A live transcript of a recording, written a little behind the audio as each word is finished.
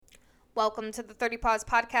Welcome to the 30 Pause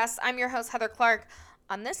Podcast. I'm your host, Heather Clark.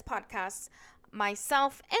 On this podcast,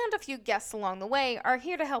 myself and a few guests along the way are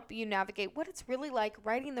here to help you navigate what it's really like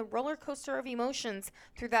riding the roller coaster of emotions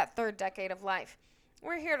through that third decade of life.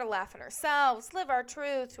 We're here to laugh at ourselves, live our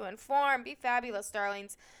truth, to inform, be fabulous,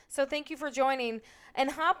 darlings. So thank you for joining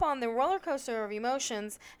and hop on the roller coaster of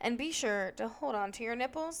emotions and be sure to hold on to your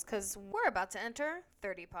nipples because we're about to enter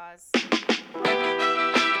 30 Pause.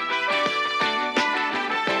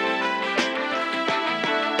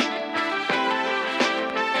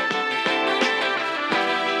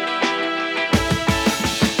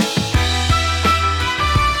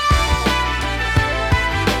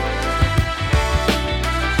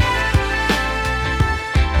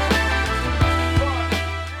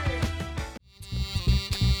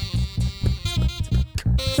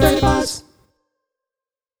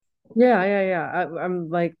 Yeah. I'm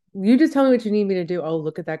like, you just tell me what you need me to do. Oh,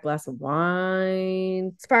 look at that glass of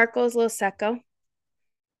wine. Sparkles, Lo Secco.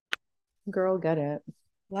 Girl, get it.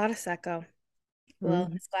 A lot of Secco. Well,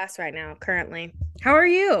 Mhm. it's glass right now, currently. How are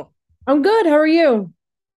you? I'm good. How are you?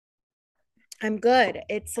 I'm good.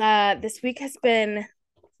 It's this week has been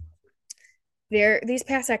these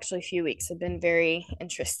past actually few weeks have been very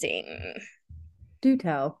interesting. Do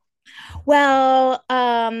tell. Well,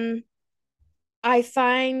 I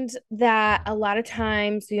find that a lot of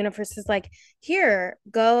times the universe is like, here,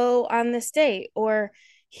 go on this date, or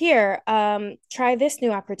here, try this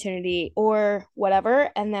new opportunity, or whatever.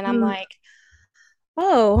 And then I'm Mm. like,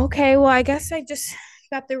 oh, okay. Well, I guess I just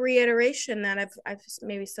got the reiteration that I've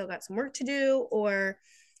maybe still got some work to do, or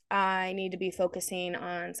I need to be focusing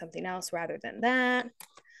on something else rather than that.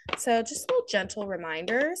 So just little gentle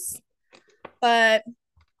reminders, but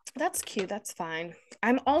that's cute. That's fine.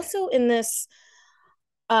 I'm also in this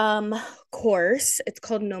um course. It's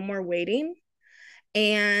called No More Waiting.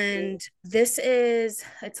 And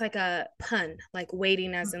it's like a pun, like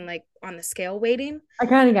waiting as in like on the scale waiting. I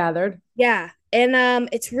kind of gathered. Yeah. And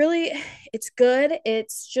it's good.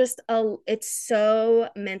 It's so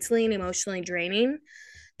mentally and emotionally draining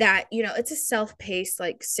that, it's a self-paced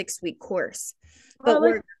like 6-week course. Oh, But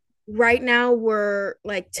we're right now we're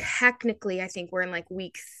like technically I think we're in like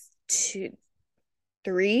week 2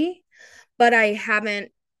 3, but I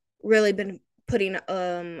haven't really been putting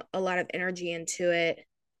a lot of energy into it.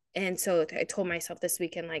 And so I told myself this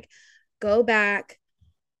weekend like go back,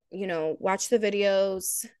 watch the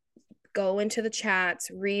videos, go into the chats,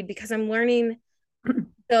 read, because I'm learning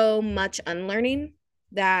so much unlearning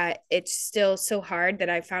that it's still so hard that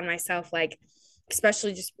I found myself like,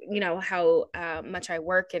 especially just, how much I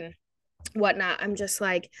work and whatnot. I'm just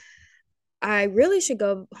like, I really should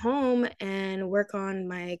go home and work on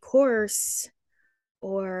my course,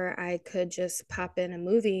 or I could just pop in a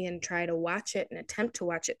movie and try to watch it and attempt to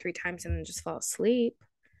watch it 3 times and then just fall asleep.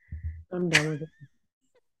 I'm done with it.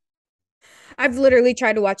 I've literally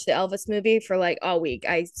tried to watch the Elvis movie for like all week.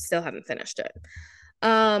 I still haven't finished it.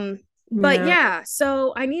 But Yeah. yeah,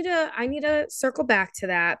 so I need to circle back to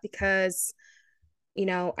that because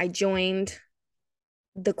I joined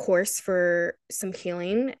the course for some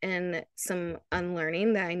healing and some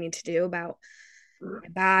unlearning that I need to do about my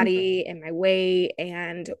body and my weight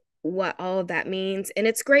and what all of that means. And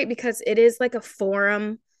it's great because it is like a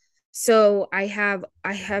forum. So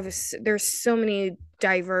there's so many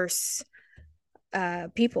diverse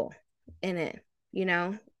people in it,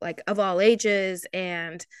 like of all ages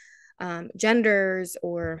and genders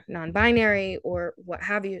or non-binary or what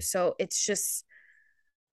have you. So it's just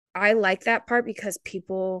I like that part because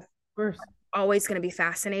people Of course. are always going to be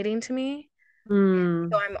fascinating to me. So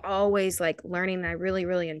Mm. I'm always like learning and I really,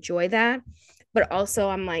 really enjoy that. But also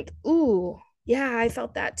I'm like, ooh, yeah, I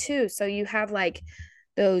felt that too. So you have like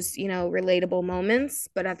those, relatable moments,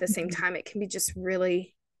 but at the same time, it can be just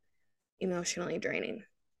really emotionally draining.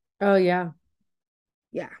 Oh, yeah.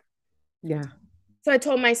 Yeah. Yeah. So I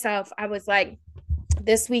told myself, I was like,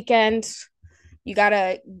 this weekend, you got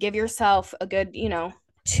to give yourself a good,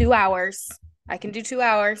 2 hours. I can do 2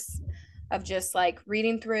 hours of just like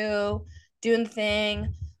reading through, doing the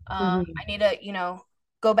thing. Mhm. I need to,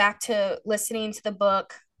 go back to listening to the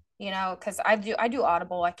book, because I do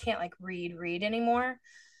Audible. I can't like read anymore.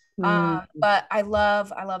 Mm. But I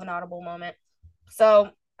love an Audible moment.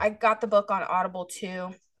 So I got the book on Audible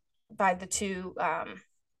too by the two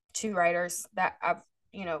writers that I've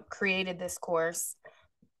created this course.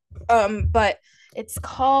 But it's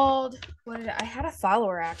called what did I had a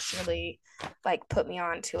follower actually like put me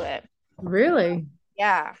on to it. Really?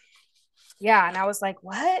 Yeah. Yeah, and I was like,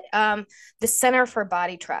 what? The Center for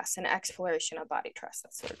Body Trust and Exploration of Body Trust.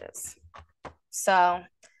 That's what it is. So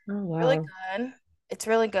Oh, really wow. good. It's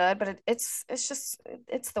really good, but it's just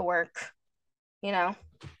it's the work, you know.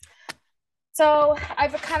 So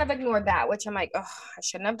I've kind of ignored that, which I'm like, oh, I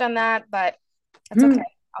shouldn't have done that, but it's okay. Hmm.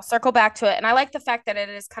 I'll circle back to it. And I like the fact that it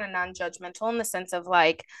is kind of non-judgmental in the sense of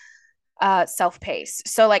like self-paced.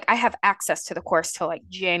 So like I have access to the course till like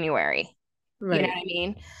January. You know Right. what I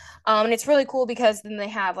mean? And it's really cool because then they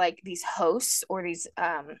have like these hosts or these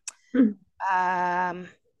um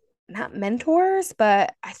not mentors,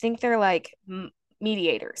 but I think they're like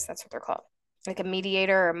mediators. That's what they're called. Like a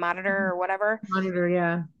mediator or monitor or whatever. Monitor,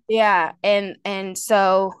 yeah. Yeah, and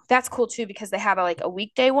so that's cool too because they have like a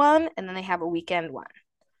weekday one and then they have a weekend one.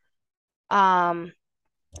 Um,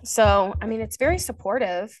 so I mean it's very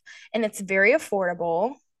supportive and it's very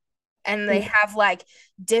affordable and they Yeah. have like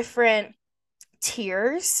different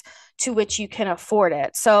tiers to which you can afford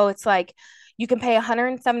it. So it's like you can pay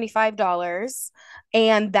 $175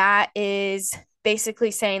 and that is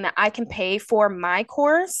basically saying that I can pay for my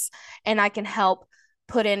course and I can help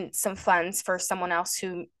put in some funds for someone else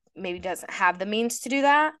who maybe doesn't have the means to do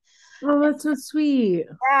that. Oh, that's so sweet.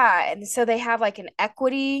 Yeah, and so they have like an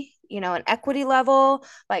equity, an equity level.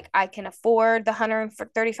 Like I can afford the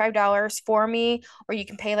 $135 for me, or you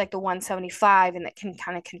can pay like the 175, and that can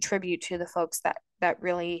kind of contribute to the folks that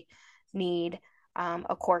really need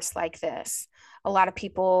a course like this. A lot of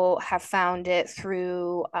people have found it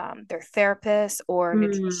through their therapists or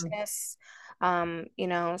Mm.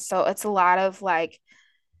 nutritionists. So it's a lot of like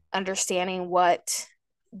understanding what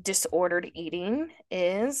disordered eating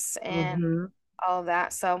is and Hmm. all of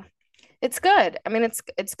that. So it's good. I mean,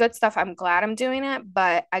 it's good stuff. I'm glad I'm doing it,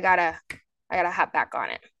 but I gotta hop back on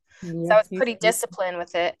it. So I was Yes, you pretty disciplined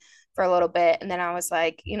with it for a little bit, and then I was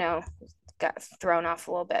like, got thrown off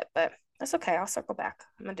a little bit, but that's okay. I'll circle back.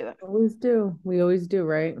 I'm gonna do it. always do. We always do,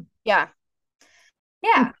 right? Yeah,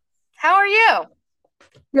 yeah. How are you?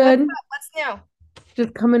 What's Good. up? What's new?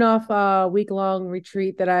 Just coming off a week-long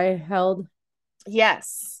retreat that I held.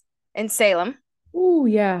 Yes, in Salem. Ooh,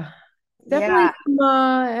 yeah. Definitely Yeah,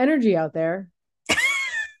 some energy out there.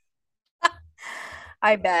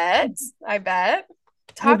 I bet. I bet.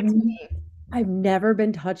 I've Talk to me. I've never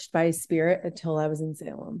been touched by a spirit until I was in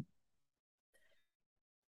Salem.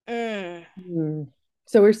 Mm. Hmm.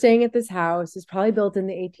 So we're staying at this house. It's probably built in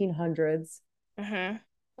the 1800s. Mm-hmm.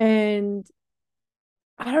 And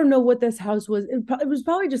I don't know what this house was. It was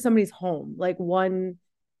probably just somebody's home, like one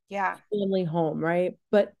Yeah. family home, right?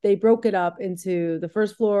 But they broke it up into the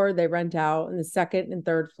first floor they rent out, and the second and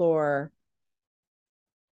third floor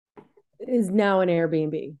is now an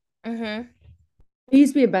Airbnb. Mm-hmm. It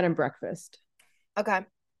used to be a bed and breakfast. Okay.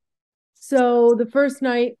 So the first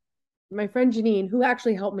night, my friend Janine, who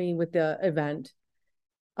actually helped me with the event,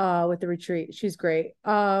 with the retreat, she's great.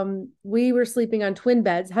 We were sleeping on twin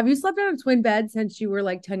beds. Have you slept on a twin bed since you were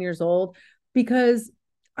like 10 years old? Because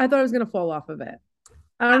I thought I was gonna fall off of it.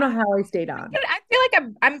 I don't know how I stayed on. I feel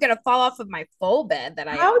like I'm gonna fall off of my full bed that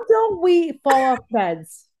I am. How don't we fall off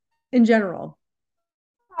beds in general?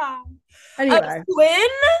 Oh. A Anyway, twin? a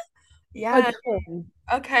Yeah. twin.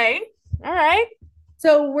 Okay. All right.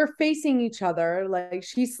 So we're facing each other. Like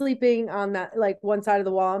she's sleeping on that, like one side of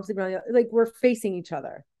the wall. I'm sleeping on the other. Like we're facing each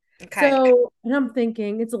other. Okay. So, and I'm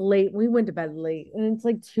thinking it's late. We went to bed late and it's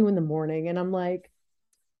like 2 in the morning. And I'm like,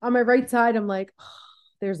 on my right side, I'm like, oh,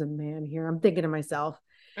 there's a man here. I'm thinking to myself.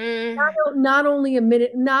 Mm, Not only a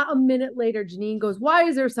minute, not a minute later, Janine goes, why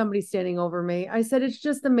is there somebody standing over me? I said, it's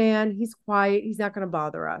just a man. He's quiet. He's not going to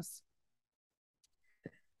bother us.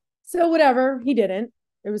 So, whatever. He didn't.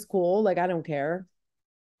 It was cool. Like, I don't care.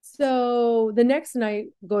 So the next night,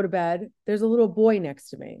 go to bed. There's a little boy next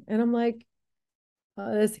to me. And I'm like,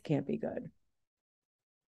 this can't be good.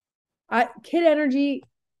 Kid energy,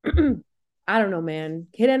 I don't know, man.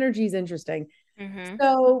 Kid energy is interesting. mm-hmm.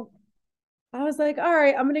 So I was like, all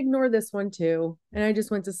right, I'm gonna ignore this one too. And I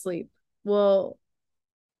just went to sleep. Well,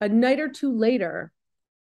 a night or two later,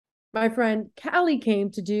 my friend Callie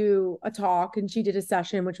came to do a talk and she did a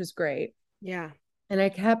session, which was great. Yeah.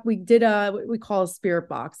 And we did what we call a spirit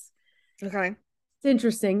box. Okay. It's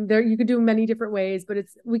interesting. There you could do many different ways, but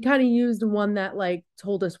we kind of used one that like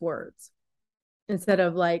told us words instead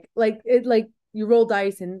of like you roll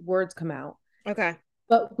dice and words come out. Okay.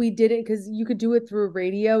 But we did it because you could do it through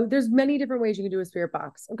radio. There's many different ways you can do a spirit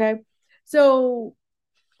box. Okay. So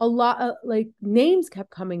a lot of like names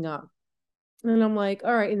kept coming up. And I'm like,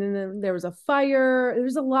 all right. And then there was a fire. There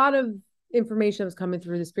was a lot of information that was coming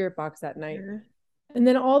through the spirit box that night. Mhm. And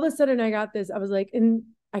then all of a sudden I got this. I was like, and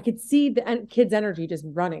I could see the kids' energy just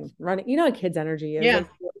running. You know how kids' energy is Yeah. like.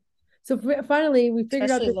 So finally, we figured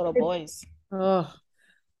out Especially this little kid, boys. oh,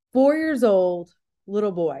 4 years old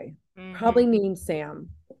little boy, Mm-hmm. probably named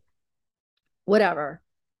Sam, whatever.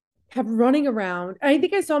 Kept running around. I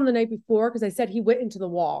think I saw him the night before because I said he went into the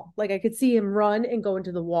wall. Like I could see him run and go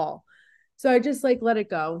into the wall. So I just like let it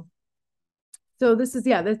go. So this is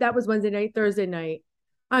that was Wednesday night, Thursday night.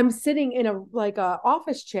 I'm sitting in a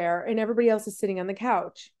office chair and everybody else is sitting on the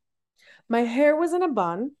couch. My hair was in a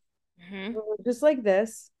bun, Mm-hmm. just like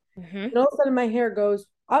this. Mm-hmm. And all of a sudden my hair goes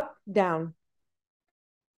up, down.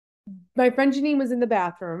 My friend Janine was in the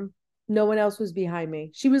bathroom. No one else was behind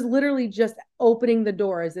me. She was literally just opening the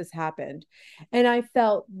door as this happened. And I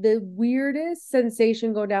felt the weirdest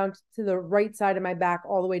sensation go down to the right side of my back,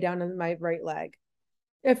 all the way down to my right leg.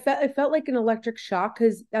 It felt like an electric shock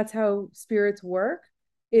because that's how spirits work,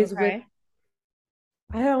 is with Okay.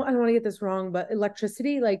 I don't want to get this wrong, but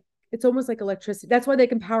electricity, like it's almost like electricity. That's why they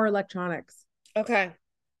can power electronics. Okay.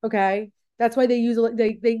 Okay. That's why they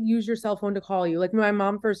use your cell phone to call you. Like when my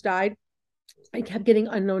mom first died, I kept getting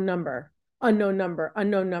unknown number, unknown number,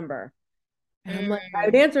 unknown number. And I'm like, I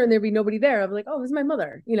would Mm-hmm. answer and there'd be nobody there. I'm like, oh, this is my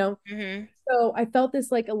mother, you know? Mm-hmm. So I felt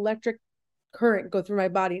this like electric current go through my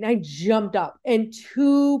body and I jumped up and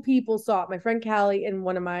two people saw it. My friend Callie and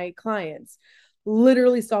one of my clients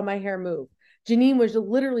literally saw my hair move. Janine was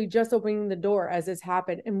literally just opening the door as this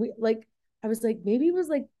happened. And I was like, maybe it was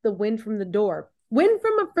like the wind from the door. Wind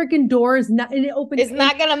from a freaking door is not, and it opens It's in.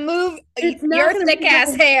 not gonna move It's not your going to thick move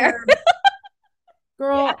ass my hair. hair. Yeah.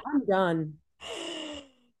 Girl, I'm done.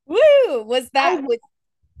 Woo! Was I that was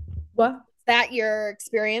what? that your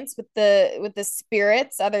experience with the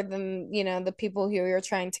spirits, other than the people who you're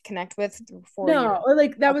trying to connect with before you? No,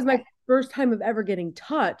 like that was my Okay. first time of ever getting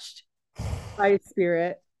touched by a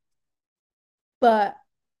spirit. But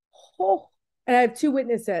oh, and I have two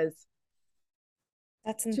witnesses.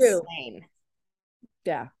 That's Two. insane.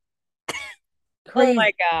 Yeah. Oh Crazy.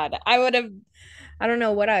 my God. I don't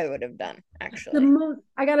know what I would have done, The actually. most,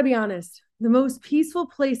 I gotta be honest, the most peaceful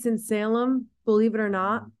place in Salem, believe it or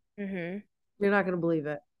not, Mm-hmm. you're not gonna believe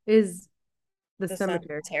it, is the The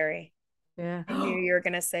cemetery. cemetery. Yeah. I knew you were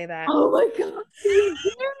gonna say that. Oh my God,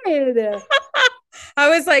 you did. I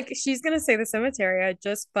was like, she's gonna say the cemetery. I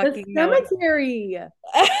just The fucking know it. cemetery.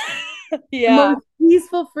 The Yeah. most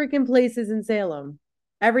peaceful freaking places in Salem.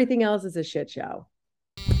 Everything else is a shit show.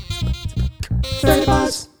 Story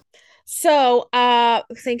Pause. So,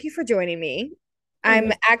 thank you for joining me.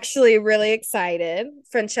 I'm Oh, actually really excited.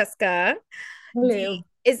 Francesca hello.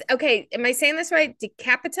 is okay. Am I saying this right?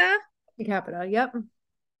 Decapita? Capita. Yep.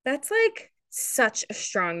 That's like such a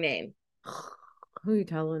strong name. Who are you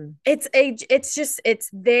telling? It's just it's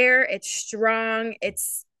there, it's strong,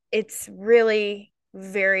 it's really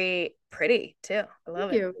very pretty too. I love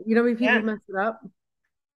Thank it. you. You know how many people Yeah. mess it up?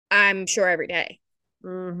 I'm sure every day.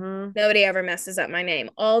 Mm-hmm. Nobody ever messes up my name.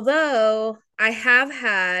 Although I have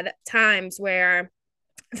had times where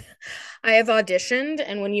I have auditioned,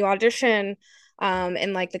 and when you audition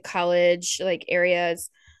in like the college like areas,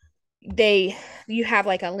 they you have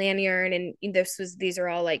like a lanyard, and these are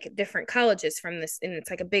all like different colleges from this, and it's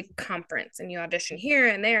like a big conference, and you audition here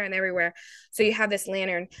and there and everywhere. So you have this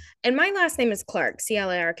lanyard, and my last name is Clark,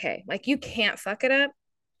 Clark. Like you can't fuck it up.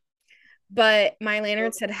 But my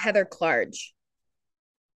lanyard said Heather Clarge.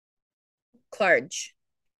 Clarge.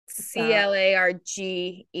 That.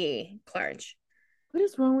 Clarge. Clarge. What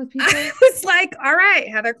is wrong with people? I was like, all right,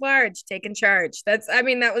 Heather Clarge taking charge. That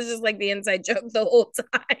was just like the inside joke the whole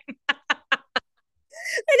time.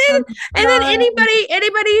 I'm And then not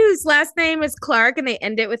anybody whose last name is Clark and they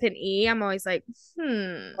end it with an E, I'm always like,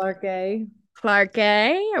 Clark A. Clark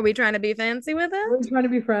A? Are we trying to be fancy with Are we it? trying to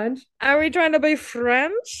be French? Are we trying to be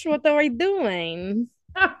French? What are we doing?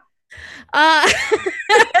 Uh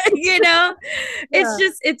you know, Yeah.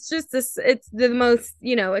 it's just this, it's the most,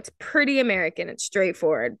 it's pretty American, it's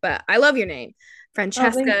straightforward, but I love your name. Oh, thank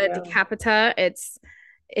Francesca you. Decapita.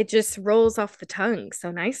 It just rolls off the tongue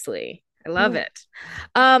so nicely. I love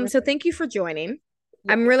Oh, it. So thank you for joining.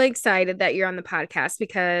 yeah. I'm really excited that you're on the podcast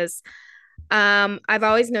because I've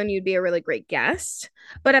always known you'd be a really great guest,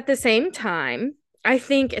 but at the same time, I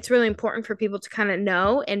think it's really important for people to kind of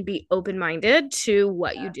know and be open-minded to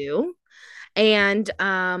what you do. And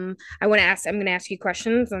I'm going to ask you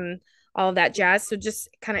questions and all of that jazz. So just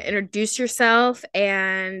kind of introduce yourself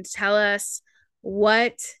and tell us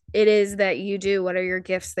what it is that you do. What are your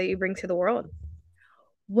gifts that you bring to the world?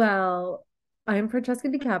 Well, I'm Francesca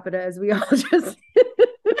Decapita, as we all just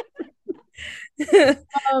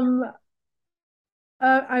um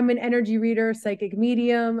I'm an energy reader, psychic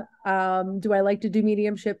medium. Do I like to do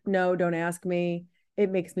mediumship? No, don't ask me. It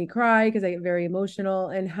makes me cry because I get very emotional.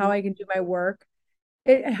 And how I can do my work,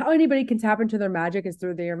 how anybody can tap into their magic is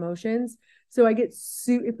through their emotions. So I get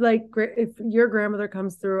if your grandmother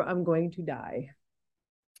comes through, I'm going to die.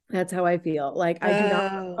 That's how I feel. Like, I do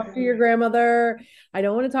not want to Oh, talk to your grandmother. I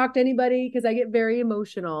don't want to talk to anybody because I get very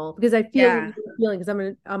emotional because I feel what yeah. you're feeling because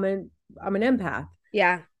I'm an empath.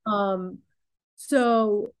 Yeah. Um,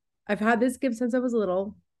 so I've had this gift since I was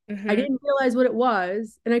little. I Mm-hmm. didn't realize what it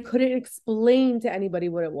was, and I couldn't explain to anybody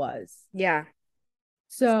what it was. Yeah.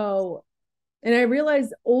 So, and I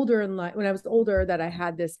realized older in life, when I was older, that I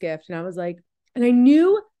had this gift, and I was like, and I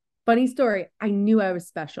knew, funny story, I knew I was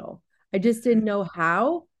special. I just didn't know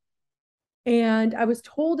how. And I was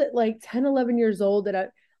told at like 10, 11 years old that a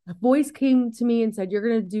voice came to me and said, "You're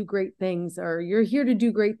going to do great things," or "You're here to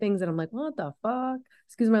do great things." And I'm like, what the fuck?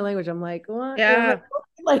 Excuse my language. I'm like, what? And I'm Yeah.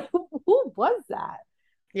 like, who was that?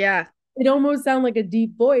 Yeah. It almost sounded like a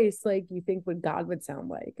deep voice, like you think what God would sound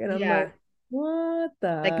like. And I'm like, Yeah. what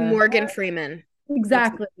Like the Morgan Freeman. heck? That's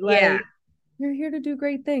Exactly. yeah. Like, you're here to do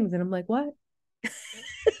great things. And I'm like, what?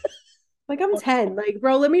 Like, I'm 10. Like,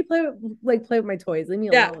 bro, let me play with my toys. Leave me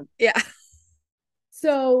Yeah. alone. Yeah.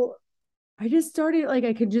 So I just started like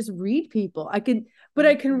I could just read people. But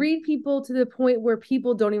I can read people to the point where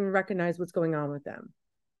people don't even recognize what's going on with them.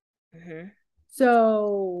 Mm-hmm.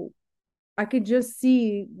 So I could just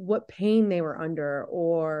see what pain they were under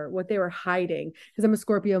or what they were hiding because I'm a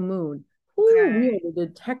Scorpio moon. Ooh, we Okay. are the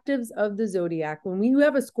detectives of the zodiac. When we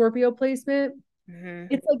have a Scorpio placement, Mm-hmm.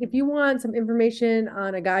 it's like if you want some information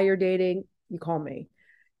on a guy you're dating, you call me.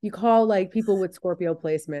 You call like people with Scorpio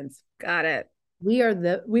placements. Got it. We are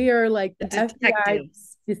like The the FBI,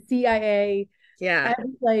 detectives. the CIA, Yeah.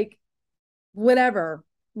 like whatever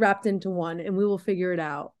wrapped into one, and we will figure it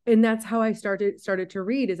out. And that's how I started to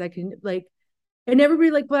read is I can like, and everybody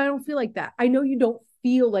like, but I don't feel like that. I know you don't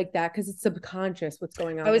feel like that because it's subconscious what's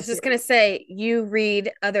going I on was with just you. gonna say you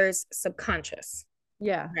read others' subconscious.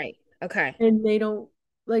 Yeah. Right. Okay. And they don't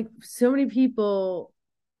like so many people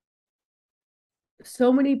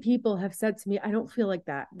have said to me, I don't feel like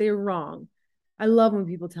that. They're wrong. I love when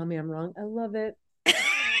people tell me I'm wrong. I love it.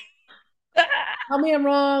 Tell me I'm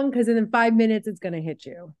wrong because in 5 minutes it's gonna hit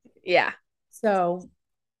you. Yeah. So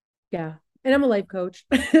yeah. And I'm a life coach.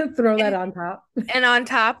 Throw that And, on top. and on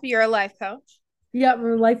top, you're a life coach. Yeah, I'm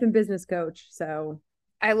a life and business coach. So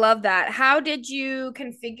I love that. How did you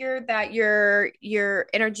configure that your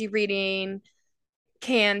energy reading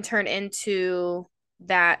can turn into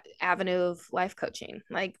that avenue of life coaching?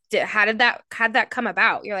 Like how did that come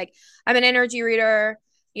about? You're like, I'm an energy reader,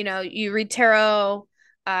 you read tarot.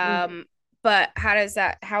 Um, but how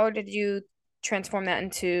did you transform that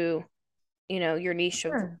into, your niche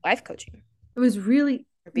of sure. life coaching It was really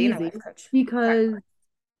or being a easy life coach? Okay. because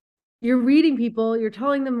you're reading people, you're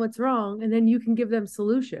telling them what's wrong, and then you can give them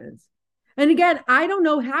solutions. And again, I don't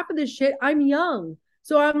know half of this shit. I'm young.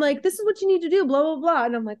 So I'm like, this is what you need to do, blah, blah, blah.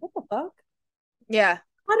 And I'm like, what the fuck? Yeah.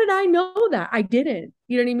 How did I know that? I didn't.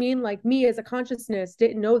 You know what I mean? Like me as a consciousness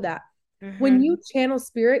didn't know that. When Mm-hmm. you channel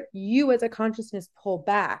spirit, you as a consciousness pull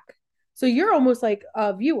back. So you're almost like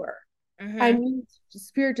a viewer. I Mm-hmm. mean,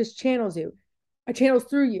 spirit just channels you. It channels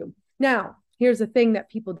through you. Now, here's the thing that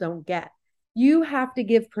people don't get. You have to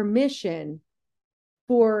give permission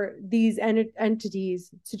for these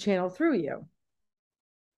entities to channel through you.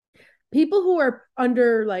 People who are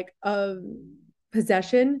under like a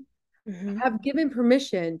possession Mm-hmm. have given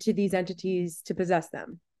permission to these entities to possess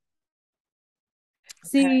them. Okay.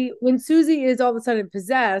 See, when Susie is all of a sudden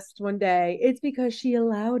possessed one day, it's because she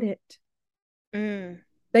allowed it. Mm.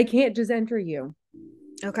 They can't just enter you.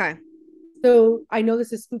 Okay. So I know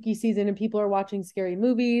this is spooky season and people are watching scary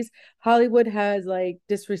movies. Hollywood has like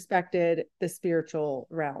disrespected the spiritual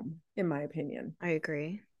realm, in my opinion. I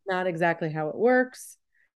agree. Not exactly how it works.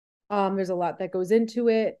 There's a lot that goes into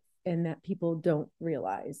it and that people don't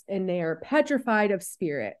realize. And they are petrified of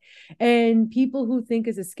spirit. And people who think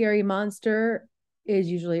is a scary monster is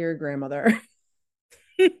usually your grandmother.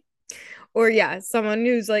 Or yeah, someone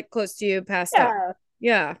who's like close to you passed up. Yeah.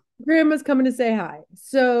 Yeah. Grandma's coming to say hi.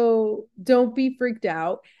 So don't be freaked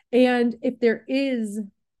out. And if there is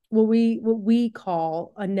what we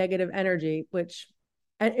call a negative energy, which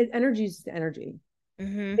energy is energy.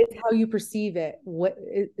 Mm-hmm. It's how you perceive it, what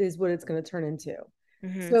is what it's going to turn into.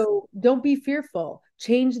 Mm-hmm. So don't be fearful.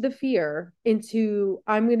 Change the fear into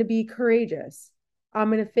I'm going to be courageous. I'm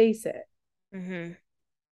going to face it. Mm-hmm.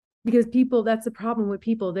 Because people, that's the problem with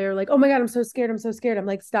people. They're like, oh my God, I'm so scared. I'm so scared. I'm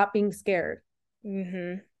like, stop being scared.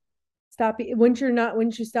 Mm-hmm. Once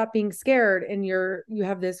you stop being scared and you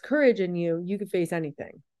have this courage in you, you can face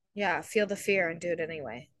anything. Yeah. Feel the fear and do it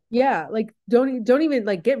anyway. Yeah, like don't even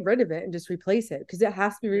like get rid of it and just replace it because it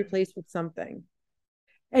has to be replaced with something.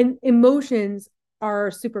 And emotions are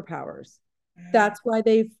superpowers. Mm-hmm. That's why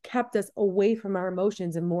they've kept us away from our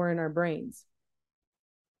emotions and more in our brains.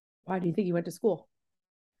 Why do you think you went to school?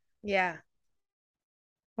 Yeah.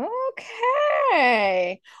 Okay.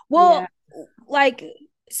 Yeah. Well, like,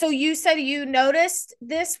 so you said you noticed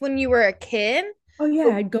this when you were a kid? Oh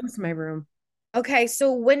yeah, I'd go to my room. Okay,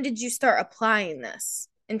 so when did you start applying this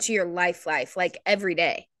into your life, like every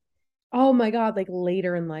day? Oh my God, like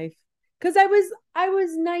later in life. Because I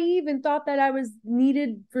was naive and thought that I was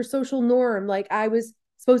needed for social norm. Like I was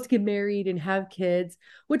supposed to get married and have kids,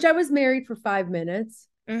 which I was married for 5 minutes.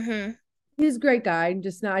 Mm-hmm. He's a great guy,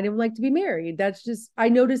 just not I didn't like to be married. That's just I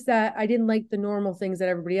noticed that I didn't like the normal things that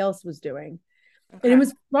everybody else was doing. And it Okay.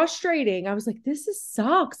 was frustrating. I was like, this is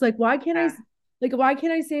sucks. Like, Yeah. why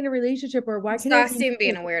can't I stay in a relationship or why can't I be Exhausting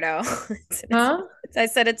being married? a weirdo. Huh? I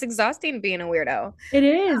said it's exhausting being a weirdo. It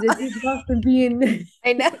is. It's exhausting being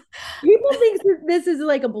I know. people think that this is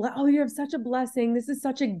like oh, you have such a blessing. This is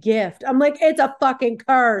such a gift. I'm like, it's a fucking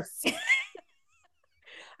curse.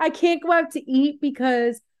 I can't go out to eat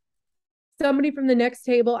because somebody from the next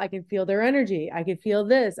table, I can feel their energy. I can feel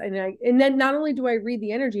this. And then not only do I read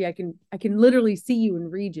the energy, I can literally see you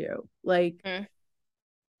and read you. Like Mm.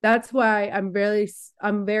 that's why I'm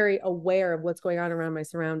very aware of what's going on around my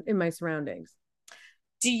surroundings.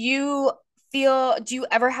 Do you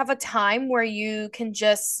ever have a time where you can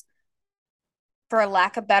just, for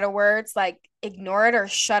lack of better words, like ignore it or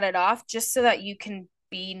shut it off just so that you can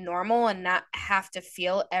be normal and not have to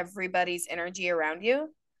feel everybody's energy around you?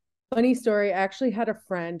 Funny story. I actually had a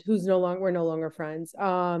friend who's no longer we're no longer friends.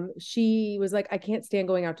 She was like, I can't stand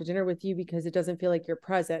going out to dinner with you because it doesn't feel like you're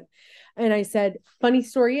present. And I said, funny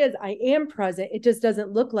story is I am present. It just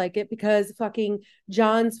doesn't look like it because fucking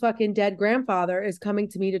John's fucking dead grandfather is coming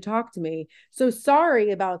to me to talk to me. So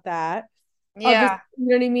sorry about that. I'll just, Yeah. you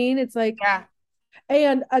know what I mean? It's like, Yeah.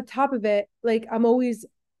 and on top of it, like I'm always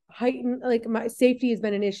heightened, like my safety has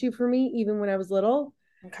been an issue for me even when I was little.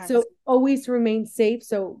 Okay. So always to remain safe.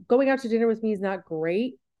 So going out to dinner with me is not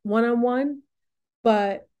great one on one,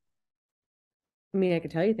 but I mean, I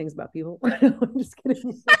could tell you things about people. I'm just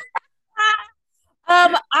kidding.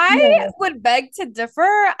 I Yeah. would beg to differ.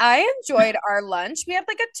 I enjoyed our lunch. We had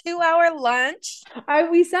like a 2 hour lunch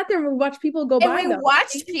We sat there and we watched people go and by we though.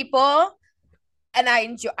 watched people and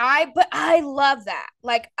but I love that.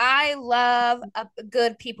 Like I love a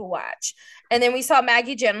good people watch. And then we saw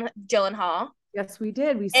Gyllenhaal Yes, we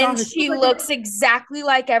did. We saw and her. She was she like looks exactly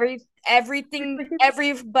like everybody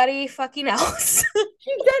fucking else.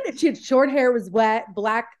 she did. She had short hair, was wet,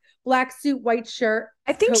 black suit, white shirt,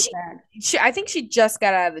 I think tote bag. I think she just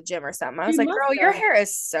got out of the gym or something. I was She like, must girl, your have. hair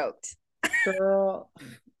is soaked. Girl,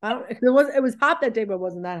 I don't. It was hot that day, but it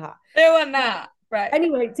wasn't that hot. It was not. Right.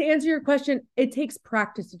 Anyway, to answer your question, it takes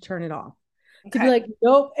practice to turn it off. To be Okay. like,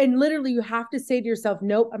 nope. And literally, you have to say to yourself,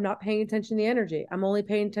 nope, I'm not paying attention to the energy. I'm only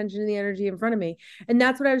paying attention to the energy in front of me. And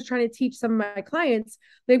that's what I was trying to teach some of my clients.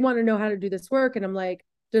 They want to know how to do this work. And I'm like,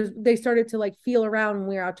 they started to like feel around when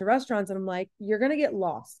we were out to restaurants. And I'm like, you're going to get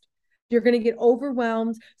lost. You're going to get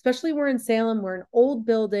overwhelmed, especially we're in Salem. We're an old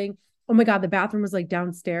building. Oh my God, the bathroom was like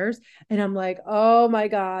downstairs. And I'm like, oh my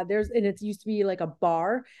God, and it used to be like a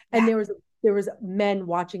bar. And Yeah. there was men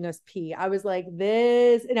watching us pee. I was like,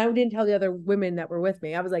 this, and I didn't tell the other women that were with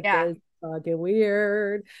me. I was like, Yeah. this is fucking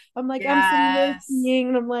weird. I'm like, I'm sitting there Yes. peeing,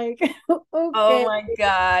 and I'm like, Oh okay. my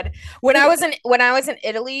God. When I was in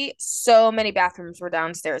Italy, so many bathrooms were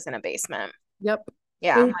downstairs in a basement. Yep.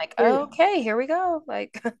 Yeah, I'm It, like, it, okay, here we go.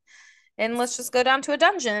 Like, and let's just go down to a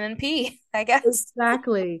dungeon and pee, I guess.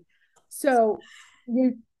 exactly. So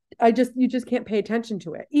you, you just can't pay attention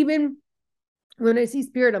to it. Even when I see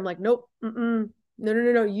spirit, I'm like, nope, no, no,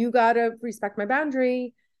 no, no. You gotta respect my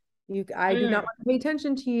boundary. I do not Mm, want to pay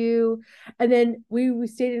attention to you. And then we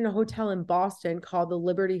stayed in a hotel in Boston called the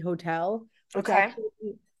Liberty Hotel, which okay. actually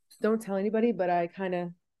don't tell anybody, but I kind of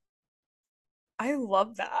I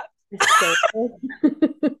love that. stole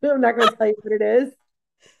it. I'm not going to tell you what it is.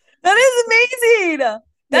 That is amazing.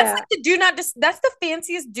 That's Yeah, like the that's the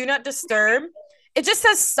fanciest do not disturb. It just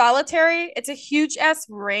says solitary. It's a huge ass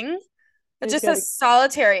ring. It it's just got to. says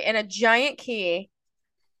solitary and a giant key.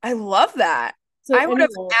 I love that. So I would have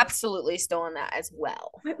anyway, absolutely stolen that as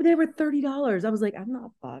well. they were $30. I was like, I'm not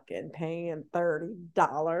fucking paying $30.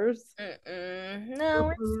 Mm-mm. No,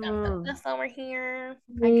 we're spending this over here.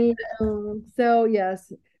 I get it. So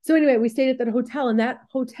yes. So anyway, we stayed at that hotel, and that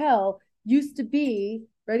hotel used to be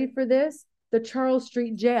ready for this, the Charles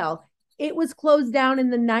Street Jail. It was closed down in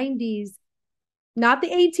the 90s, not the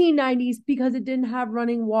 1890s, because it didn't have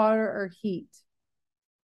running water or heat.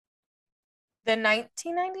 The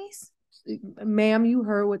 1990s? Ma'am, you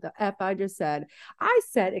heard what the F I just said. I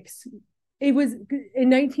said it was in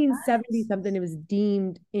 1970 something, it was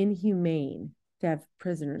deemed inhumane to have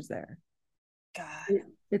prisoners there. God.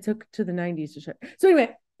 It took to the 90s to shut. So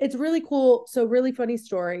anyway, it's really cool. So really funny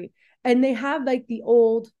story. And they have like the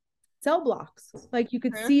old cell blocks. Like you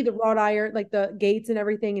could Mhm. see the wrought iron, like the gates and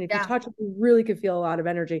everything. And if you Yeah. touch it, you really could feel a lot of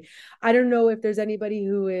energy. I don't know if there's anybody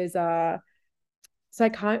who is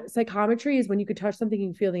psychometry is when you could touch something, you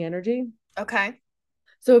can feel the energy. Okay.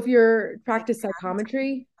 So if you're practice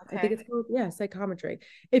psychometry, I think Okay. it's called, yeah, psychometry.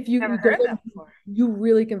 If you Never you go heard of in, that before. you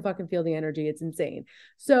really can fucking feel the energy. It's insane.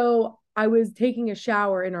 So I was taking a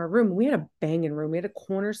shower in our room. We had a banging room. We had a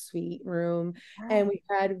corner suite room, and Right.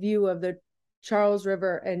 we had a view of the Charles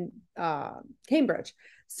River and Cambridge.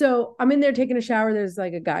 So I'm in there taking a shower. There's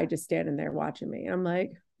like a guy just standing there watching me. And I'm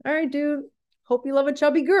like, all right, dude, hope you love a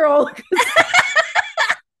chubby girl Hope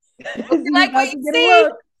because you he's like what about you to get a see.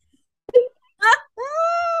 look.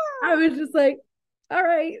 I was just like, all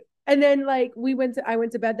right. And then like I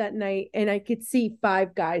went to bed that night and I could see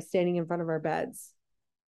five guys standing in front of our beds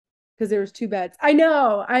because there was two beds. I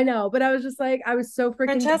know. But I was just like, I was so freaking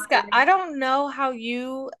Francesca, tired I don't know how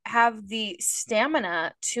you have the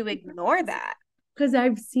stamina to ignore that. because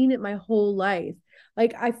I've seen it my whole life.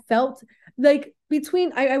 Like I felt like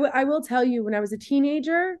between I will tell you when I was a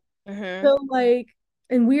teenager, Mm-hmm. so like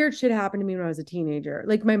and weird shit happened to me when I was a teenager.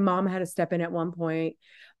 Like my mom had to step in at one point.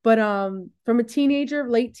 But from a teenager,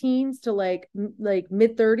 late teens to like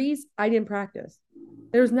mid 30s, I didn't practice.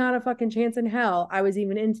 There's not a fucking chance in hell I was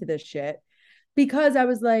even into this shit because I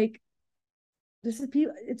was like, this is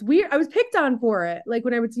people. It's weird. I was picked on for it. Like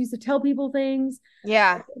when I would used to tell people things,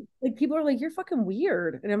 Yeah. like people are like, "You're fucking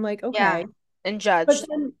weird," and I'm like, Yeah. "Okay." And But judged.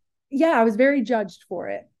 then, yeah, I was very judged for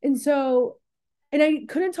it, and so, and I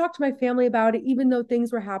couldn't talk to my family about it, even though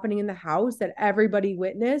things were happening in the house that everybody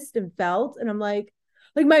witnessed and felt. And I'm like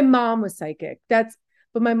my mom was psychic.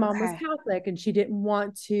 But my mom was Okay. Catholic, and she didn't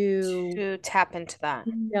want to. To tap into that.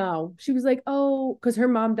 No, she was like, oh, because her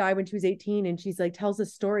mom died when she was 18, and she's like, tells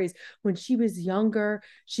us stories. When she was younger,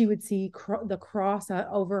 she would see the cross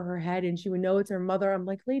over her head, and she would know it's her mother. I'm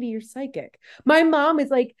like, lady, you're psychic. My mom is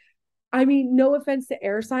like, I mean, no offense to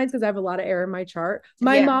air signs because I have a lot of air in my chart.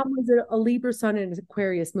 My Yeah. mom was a Libra sun and an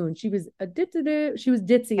Aquarius moon. She was she was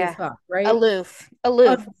ditzy as Yeah. fuck, right? Aloof. A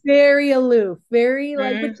Aloof. very aloof, very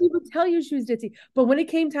like, but Mm. she would tell you she was ditzy. But when it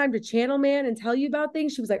came time to channel man and tell you about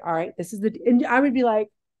things, she was like, all right, this is and I would be like,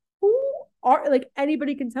 who are like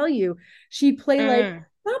anybody can tell you. She'd play like, Mm.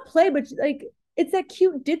 not play, but like, it's that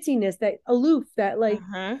cute ditziness, that aloof, that like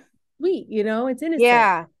Mm-hmm. sweet, it's innocent.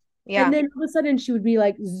 Yeah. And Yeah. then all of a sudden she would be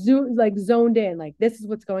like zoned in, like this is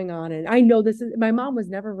what's going on. And I know this is my mom was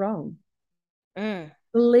never wrong. Mm.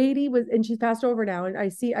 The lady was, and she's passed over now. And I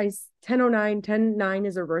 10:09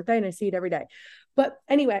 is her birthday, and I see it every day. But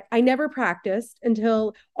anyway, I never practiced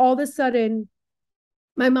until all of a sudden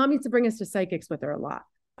my mom used to bring us to psychics with her a lot.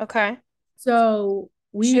 Okay. So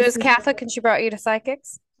we She used was to, Catholic and she brought you to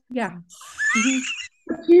psychics? yeah. Mhm.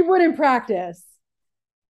 She wouldn't practice.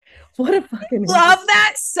 What a fucking hypocrite. Love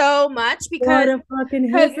that so much What because a fucking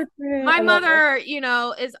because hypocrite. my I love her.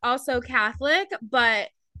 mother, is also Catholic, but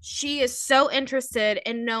she is so interested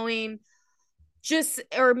in knowing just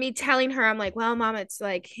or me telling her, I'm like, well, mom, it's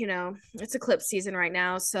like, it's eclipse season right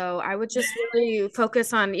now. So I would just really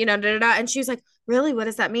focus on, da, da, da. And she's like, really? What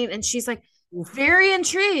does that mean? And she's like, Oof. very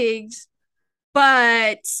intrigued,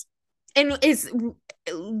 but and is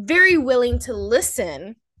very willing to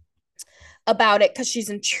listen about it because she's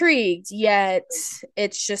intrigued, yet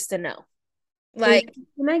it's just a no. It, Like,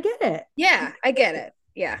 and I get it. yeah, I get it.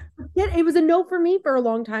 Yeah. Yeah, it was a no for me for a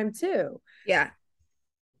long time too. Yeah.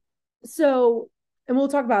 So, and we'll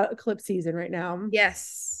talk about eclipse season right now or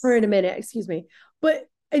Yes. in a minute, excuse me. But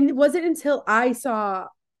and it wasn't until I saw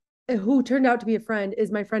who turned out to be a friend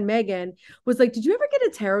is my friend Megan was like, "Did you ever get a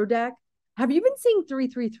tarot deck? Have you been seeing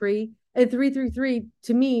 333?" And 333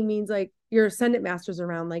 to me means like your ascendant masters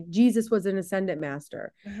around. Like Jesus was an ascendant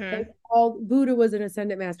master. Like Mm-hmm. all Buddha was an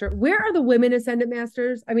ascendant master. Where are the women ascendant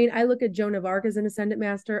masters? I mean, I look at Joan of Arc as an ascendant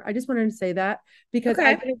master. I just wanted to say that because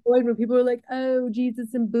I Okay. get annoyed when people are like, "Oh,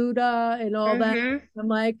 Jesus and Buddha and all that." Mm-hmm. I'm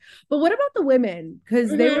like, but what about the women? Because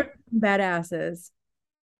they Mm-hmm. were badasses.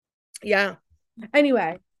 Yeah.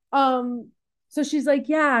 Anyway, um, so she's like,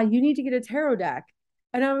 yeah, you need to get a tarot deck.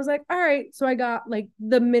 And I was like, all right. So I got like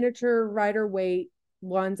the miniature Rider Waite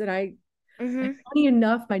ones, and Mm-hmm. funny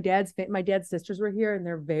enough, my dad's sisters were here, and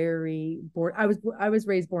they're very born. I was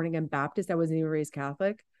raised born again Baptist. I wasn't even raised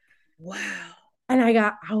Catholic, Wow. and I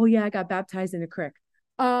got baptized in a creek,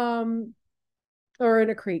 um, or in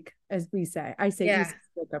a creek, as we say. I say Yeah. East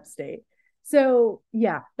upstate. So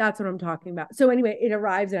yeah, that's what I'm talking about. So anyway, it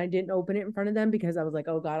arrives and I didn't open it in front of them because I was like,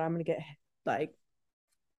 oh God, I'm gonna get like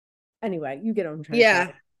anyway, you get what I'm trying to say.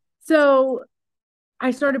 Yeah. So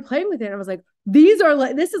I started playing with it and I was like,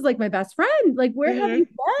 this is like my best friend. Like, where have Mm-hmm. you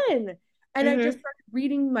been? And I just Mm-hmm. started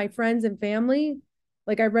reading my friends and family.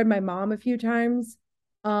 Like, I read my mom a few times.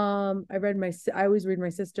 I always read my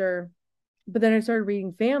sister, but then I started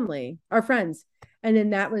reading family, our friends. And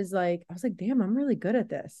then that was like, I was like, damn, I'm really good at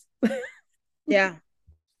this. Yeah.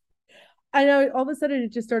 I know all of a sudden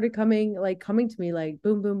it just started coming to me like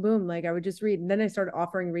boom, boom, boom. Like I would just read. And then I started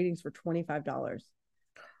offering readings for $25.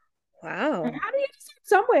 Like, Wow. how do you start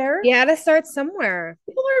somewhere? You had to start somewhere.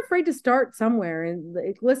 People are afraid to start somewhere and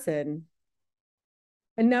like listen.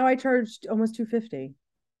 And now I charged almost 250.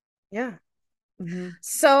 Yeah. Mm-hmm.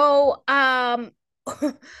 So,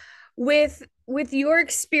 with your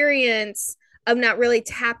experience of not really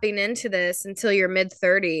tapping into this until your mid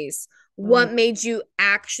 30s, Mm. what made you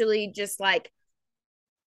actually just like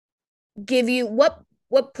give you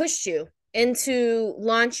what pushed you into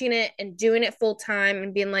launching it and doing it full time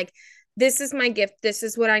and being like, this is my gift, this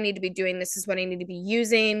is what I need to be doing, this is what I need to be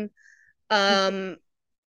using. Um,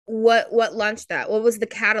 what launched that? What was the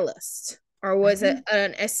catalyst? Or I was it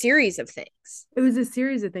think a series of things? it was a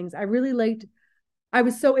series of things. I really liked, I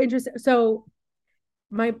was so interested. So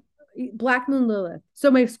my Black Moon Lilith. So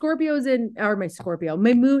my Scorpio's in, or my Scorpio,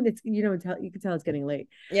 my moon, it's, you can tell it's getting late.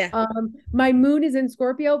 Yeah. My moon is in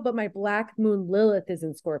Scorpio, but my Black Moon Lilith is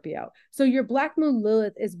in Scorpio. So your Black Moon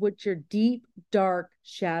Lilith is what your deep, dark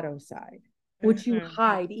shadow side, which you Mm-hmm.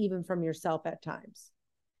 hide even from yourself at times.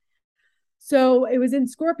 So it was in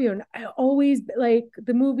Scorpio, and I always like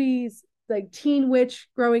the movies, like Teen Witch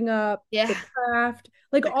growing up, The Yeah. Craft,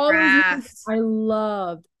 like The all those movies Craft. I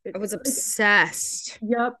loved. I was Like, obsessed.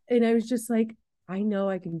 yep. And I was just like, I know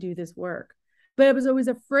I can do this work. But I was always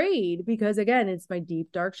afraid because, again, it's my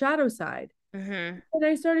deep, dark shadow side. Mm-hmm. And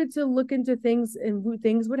I started to look into things, and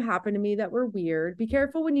things would happen to me that were weird. Be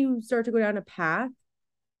careful when you start to go down a path.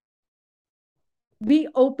 Be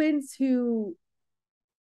open to.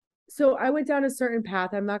 So I went down a certain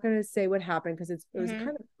path. I'm not going to say what happened because it was Mm-hmm.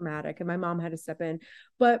 kind of traumatic and my mom had to step in.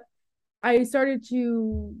 But I started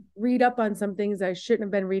to read up on some things I shouldn't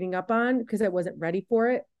have been reading up on because I wasn't ready for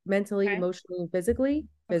it mentally, Okay. emotionally, and physically.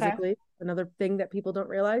 Okay. Physically, another thing that people don't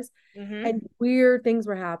realize. Mm-hmm. And weird things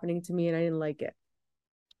were happening to me and I didn't like it.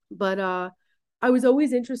 But I was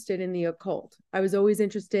always interested in the occult. I was always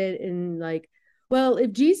interested in like, well,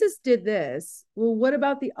 if Jesus did this, well, what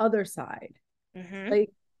about the other side? Mm-hmm. Like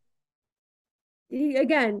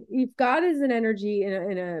again, if God is an energy in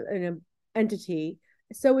a entity,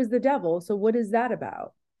 so is the devil. So what is that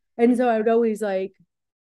about? And so I would always like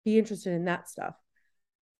be interested in that stuff.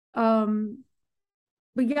 Um,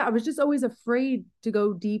 but yeah, I was just always afraid to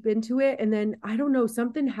go deep into it. And then I don't know,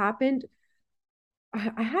 something happened.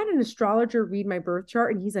 I had an astrologer read my birth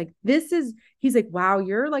chart, and he's like, wow,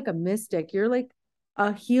 you're like a mystic. You're like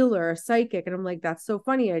a healer, a psychic. And I'm like, that's so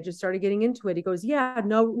funny. I just started getting into it. He goes, yeah,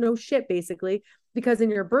 no shit, basically, because in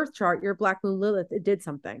your birth chart, your Black Moon Lilith, it did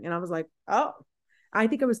something. And I was like, oh, I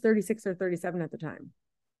think I was 36 or 37 at the time.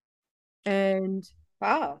 And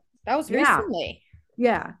Wow. That was yeah, recently.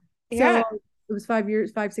 yeah. So Yeah. it was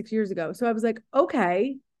 6 years ago. So I was like,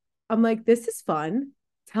 okay. I'm like, this is fun.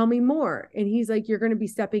 Tell me more. And he's like, you're going to be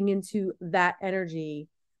stepping into that energy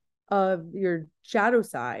of your shadow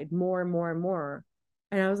side more and more and more.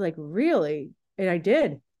 And I was like, really? And I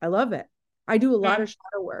did. I love it. I do a lot Mm-hmm. of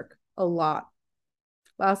shadow work, a lot.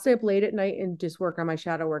 I'll stay up late at night and just work on my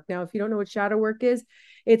shadow work. Now, if you don't know what shadow work is,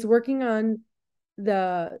 it's working on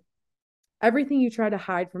the everything you try to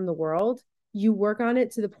hide from the world. You work on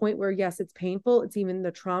it to the point where, yes, it's painful. It's even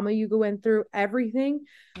the trauma you go in through, everything,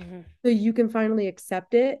 Mm-hmm. so you can finally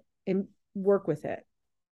accept it and work with it.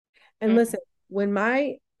 And listen, when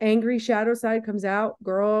my angry shadow side comes out,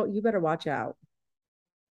 girl, you better watch out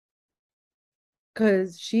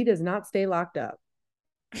because she does not stay locked up.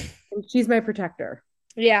 And she's my protector.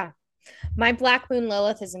 Yeah. My Black Moon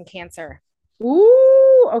Lilith is in Cancer.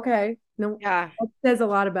 Ooh, okay. No, Yeah. that says a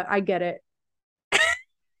lot about, I get it.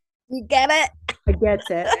 You get it? I get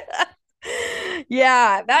it.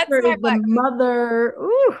 Yeah, that's my The Black mother,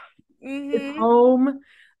 ooh, Moon. it's Mm-hmm. home.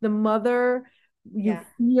 The mother, you Yeah.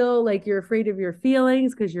 feel like you're afraid of your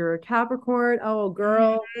feelings because you're a Capricorn. Oh,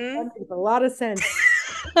 girl, Mm-hmm. that makes a lot of sense.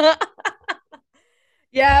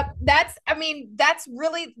 Yeah, I mean, that's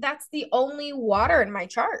the only water in my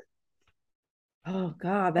chart. Oh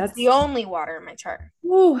God, That's that's. the only water in my chart.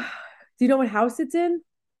 Ooh. Do you know what house it's in?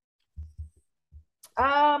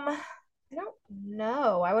 I don't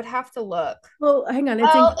know. I would have to look. Well, hang on.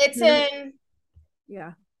 It's in. Well, it's in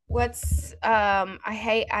Yeah, what's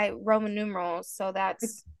I Roman numerals, so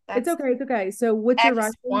it's that's okay. It's okay. So, what's your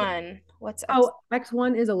rising? X1. What's X Oh,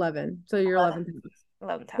 X1 is 11. So your 11? 11th house.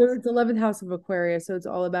 11th So house. it's 11th house of Aquarius. So it's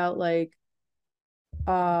all about like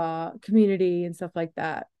community and stuff like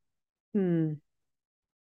that. Hmm.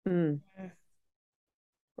 Hmm.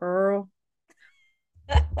 Girl,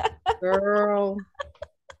 girl.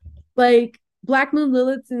 Like Black Moon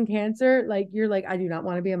Lilith's in Cancer, like you're like, I do not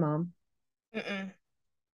want to be a mom. Mm-mm.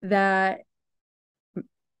 That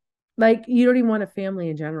like you don't even want a family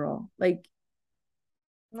in general. Like,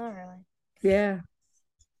 Not really. yeah.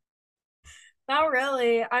 Not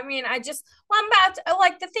really. I mean, well, I'm about to,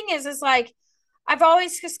 like, the thing is like, I've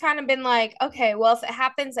always just kind of been like, okay, well, if it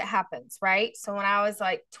happens, it happens, right? So when I was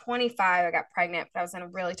like 25, I got pregnant, but I was in a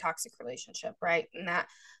really toxic relationship, right? And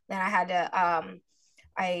then I had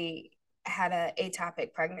a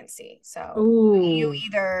atopic pregnancy. So you Ooh.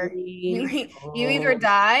 either, you either Oh.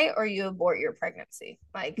 die or you abort your pregnancy.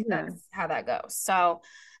 Like Yeah. that's how that goes. So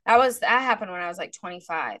that happened when I was like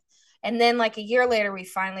 25. And then like a year later, we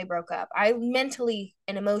finally broke up. I mentally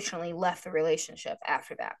and emotionally left the relationship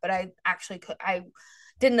after that, but I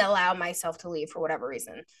didn't allow myself to leave for whatever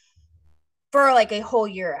reason for like a whole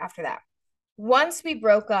year after that. Once we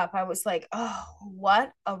broke up, I was like, oh,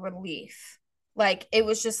 what a relief. Like it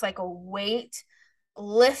was just like a weight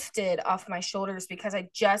lifted off my shoulders because I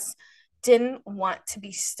just didn't want to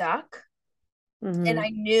be stuck. And Mm-hmm. I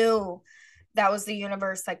knew that was the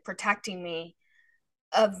universe like protecting me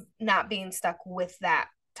of not being stuck with that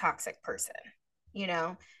toxic person, you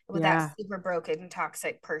know, with that Yeah. super broken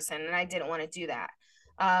toxic person. And I didn't want to do that.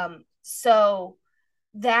 So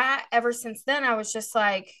that ever since then, I was just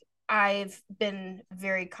like, I've been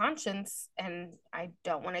very conscious and I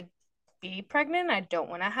don't want to be pregnant. I don't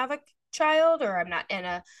want to have a child, or I'm not in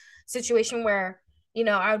a situation where,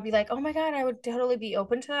 I would be like, oh my God, I would totally be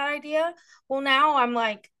open to that idea. Well, now I'm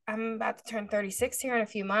like, I'm about to turn 36 here in a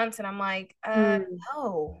few months, and I'm like, Mm.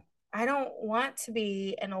 no, I don't want to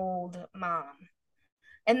be an old mom.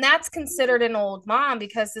 And that's considered an old mom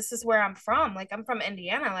because this is where I'm from. Like, I'm from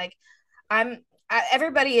Indiana. Like, I'm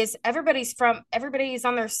everybody's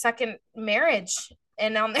on their second marriage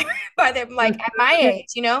and on their by their like at my age,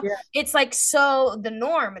 Yeah. it's like so the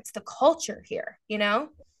norm, it's the culture here.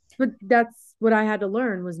 But that's what I had to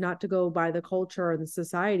learn was not to go by the culture or the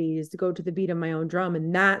society, is to go to the beat of my own drum.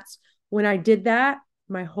 And that's when I did that,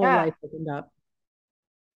 my whole Yeah. life opened up.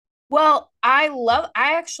 Well, I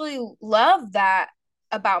actually love that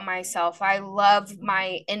about myself. I love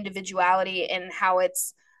my individuality and how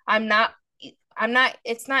I'm not,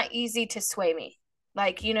 it's not easy to sway me.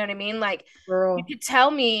 Like, you know what I mean? Like, you Girl. could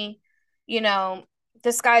tell me, you know,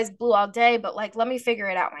 the sky's blue all day, but like, let me figure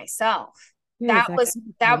it out myself. Yeah, That exactly. was,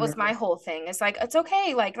 that was my whole thing. It's like, it's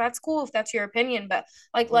okay. Like, that's cool if that's your opinion, but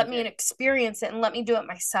like, Yeah. let me experience it and let me do it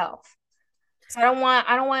myself. So I don't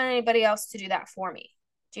want anybody else to do that for me.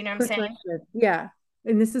 Do you know what I'm Quick saying? question. Yeah.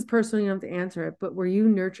 And this is personal, you don't have to answer it, but were you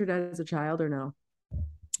nurtured as a child or no?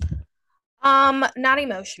 Not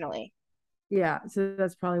emotionally. Yeah. So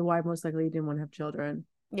that's probably why most likely you didn't want to have children.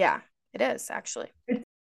 Yeah, it is actually.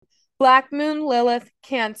 Black Moon, Lilith,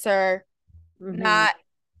 Cancer, Mm-hmm. not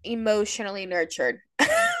emotionally nurtured.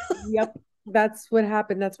 Yep. That's what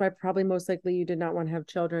happened. That's why probably most likely you did not want to have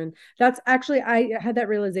children. That's actually, I had that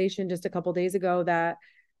realization just a couple days ago that,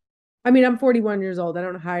 I mean, I'm 41 years old. I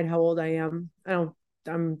don't hide how old I am.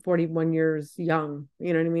 I'm 41 years young.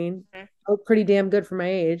 You know what I mean? I look pretty damn good for my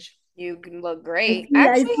age. You can look I great. I see, I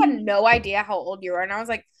actually had see. no idea how old you were, and I was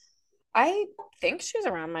like, I think she's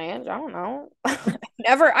around my age. I don't know.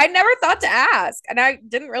 I never thought to ask, and I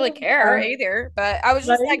didn't really care Yeah, either. But I was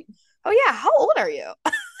just like, right? oh yeah, how old are you?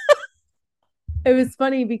 It was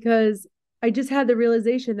funny because I just had the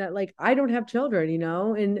realization that like I don't have children,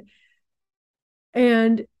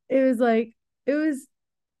 and it was like it was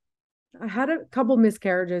I had a couple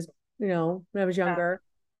miscarriages, when I was Yeah. younger.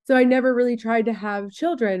 So I never really tried to have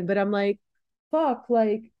children, but I'm like, fuck,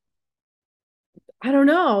 like, I don't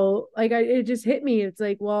know. Like, it just hit me. It's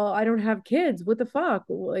like, well, I don't have kids. What the fuck?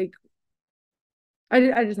 Like,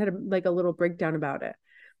 I just had like a little breakdown about it.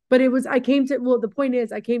 But the point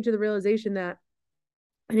is, I came to the realization that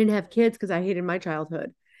I didn't have kids because I hated my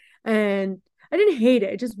childhood. And I didn't hate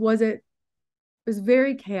it. It just wasn't, it was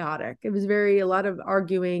very chaotic. It was a lot of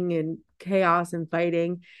arguing and chaos and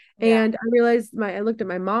fighting. Yeah. And I realized I looked at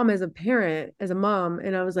my mom as a parent, as a mom,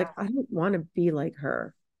 and I was like, Yeah. I don't want to be like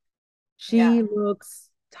her. Yeah. She looks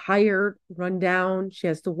tired, run down. She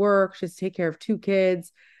has to work. She has to take care of two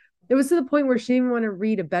kids. It was to the point where she didn't want to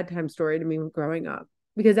read a bedtime story to me growing up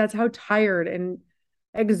because that's how tired and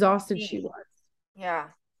exhausted she was, Yeah.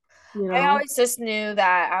 you I know? always just knew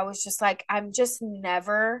that I was just like, I'm just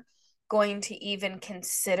never going to even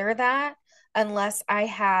consider that unless I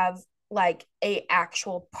have like a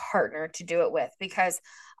actual partner to do it with, because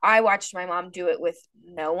I watched my mom do it with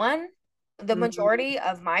no one. the Mhm. majority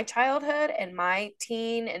of my childhood and my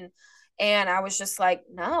teen, and I was just like,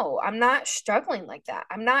 no, I'm not struggling like that.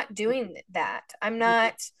 I'm not doing that. I'm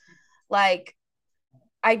not like,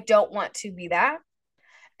 I don't want to be that.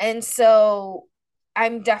 And so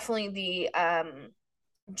I'm definitely the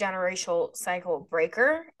generational cycle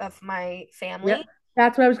breaker of my Yep. family.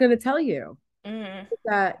 That's what I was going to tell you. Hmm.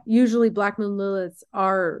 That usually Black Moon Liliths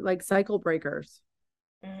are like cycle breakers,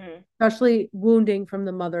 Hmm. especially wounding from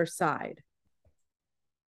the mother's side.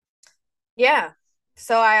 Yeah.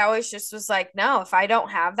 So I always just was like, no, if I don't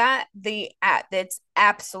have that, that's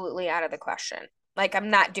absolutely out of the question. Like I'm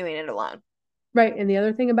not doing it alone. Right. And the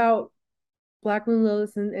other thing about Black Moon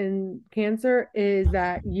Liliths and Cancer is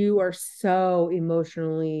that you are so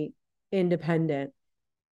emotionally independent.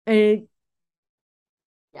 And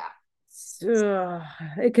Yeah. ugh,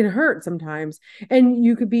 it can hurt sometimes. And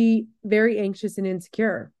you could be very anxious and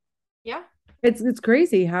insecure. Yeah. It's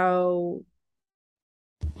crazy how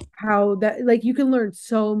that like you can learn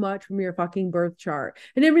so much from your fucking birth chart.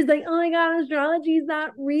 And everybody's like, oh my god, astrology is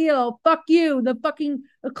not real. Fuck you. The fucking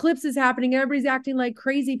eclipse is happening. Everybody's acting like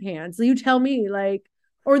crazy pants. So you tell me, like,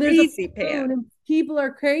 or there's a Crazy moon pants. and people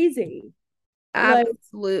are crazy. Like,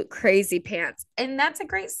 Absolute crazy pants. And that's a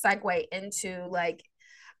great segue into like,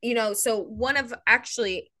 so one of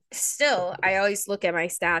actually still, I always look at my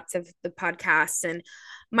stats of the podcast and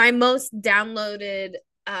my most downloaded,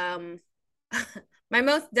 um, my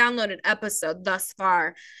most downloaded episode thus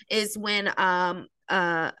far is when an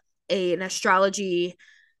astrology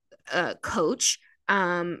coach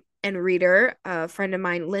and reader, a friend of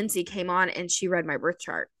mine, Lindsay, came on and she read my birth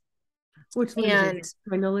chart. which Lindsay?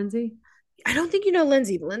 And I know Lindsay. I don't think you know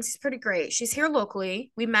Lindsay, but Lindsay's pretty great. She's here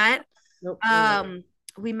locally. We met. Nope. Um,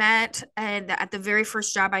 we met and at the very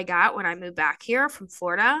first job I got when I moved back here from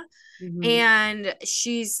Florida. Mm-hmm. And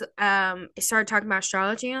she's started talking about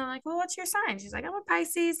astrology. And I'm like, well, what's your sign? She's like, I'm a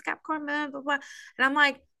Pisces, Capricorn, blah, blah, blah. And I'm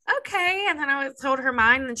like, okay. And then I told her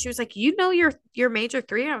mine, and she was like, you know your major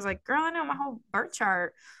three. And I was like, girl, I know my whole birth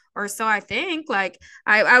chart. Or so I think. Like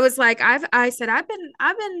I was like, I said, I've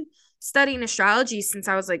been studying astrology since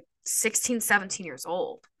I was like 16, 17 years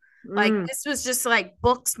old. Like Mm. this was just like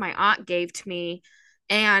books my aunt gave to me.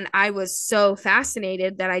 And I was so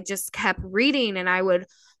fascinated that I just kept reading, and I would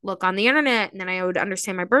look on the internet, and then I would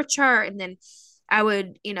understand my birth chart, and then I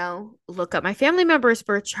would, look up my family member's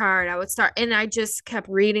birth chart. I would start, and I just kept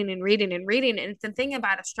reading and reading and reading. And the thing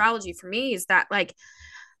about astrology for me is that like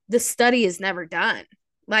the study is never done.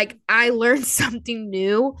 Like I learn something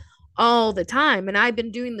new all the time, and I've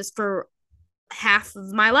been doing this for half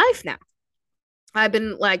of my life now. I've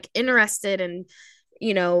been like interested in,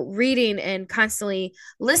 reading and constantly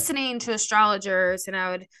listening to astrologers. And I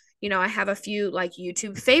would, I have a few like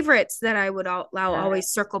YouTube favorites that I would I'll Yeah. always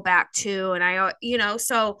circle back to. And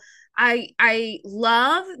so I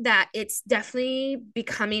love that it's definitely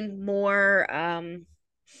becoming more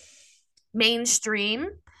mainstream,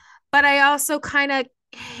 but I also kind of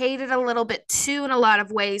hate it a little bit too in a lot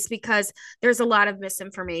of ways because there's a lot of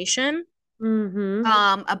misinformation Mm-hmm.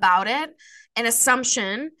 about it, an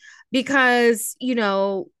assumption, because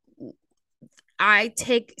I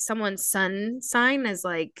take someone's sun sign as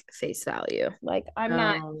like face value. Like Oh, I'm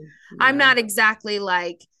yeah. not exactly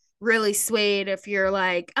like really swayed if you're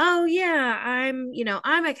like, oh yeah,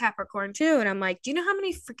 I'm a Capricorn too. And I'm like, do you know how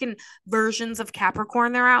many freaking versions of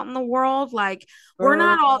Capricorn there are out in the world? Like, we're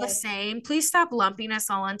not all the Girl. same. Please stop lumping us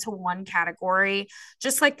all into one category.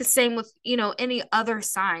 Just like the same with, any other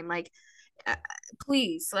sign. Like, uh,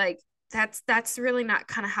 please, like that's really not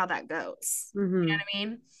kind of how that goes. You know Mm-hmm. what I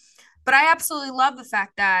mean? But I absolutely love the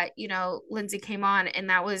fact that, Lindsay came on, and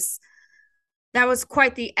that was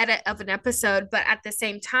quite the edit of an episode. But at the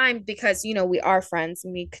same time, because we are friends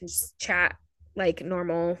and we can just chat like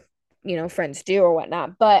normal, friends do or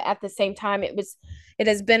whatnot. But at the same time, it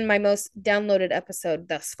has been my most downloaded episode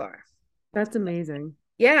thus far. That's amazing.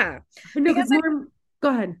 Yeah. I know Because because more. Go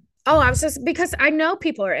ahead. I was just because I know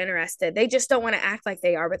people are interested. They just don't want to act like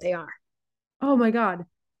they are, but they are. Oh my God.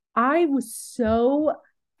 I was so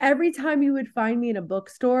every time you would find me in a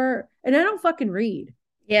bookstore, and I don't fucking read.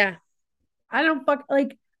 Yeah. I don't fuck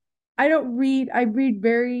like I don't read. I read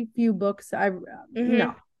very few books. I no,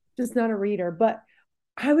 Mm-hmm. just not a reader. But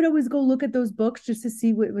I would always go look at those books just to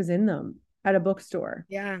see what was in them at a bookstore.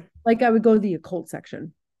 Yeah. Like I would go to the occult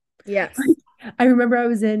section. Yes. I remember I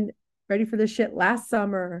was in ready for this shit last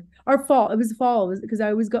summer or fall. It was fall. It was because I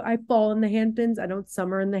always go. I fall in the Hamptons. I don't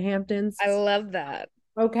summer in the Hamptons. I love that.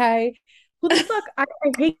 Okay. Who the fuck? I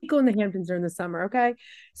hate going to the Hamptons during the summer. Okay.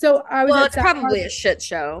 So I was Well, at it's South Park. probably a shit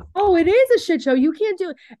show. Oh, it is a shit show. You can't do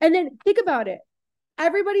it. And then think about it.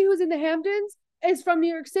 Everybody who's in the Hamptons, is from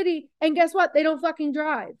New York City, and guess what? They don't fucking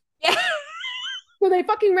drive. Yeah. So they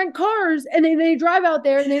fucking rent cars and they drive out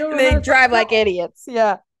there and they don't know They how to drive like drive. idiots.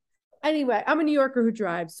 Yeah. Anyway, I'm a New Yorker who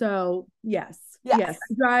drives. So yes, yes, Yes.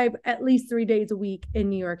 I drive at least 3 days a week in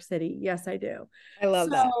New York City. Yes, I do. I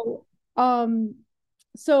love that. Um,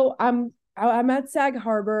 so I'm at Sag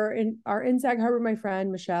Harbor and are in Sag Harbor, my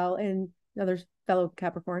friend Michelle and another fellow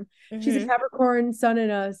Capricorn. She's a Mm-hmm. Capricorn sun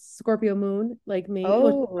and a Scorpio moon, like me. Well,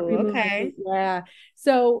 Oh, Scorpio moon, like me. okay. Yeah.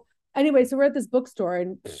 So anyway, so we're at this bookstore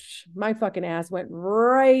and my fucking ass went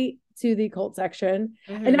right to the cult section.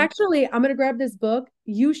 And Mm-hmm. actually, I'm gonna grab this book.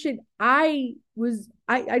 You should. I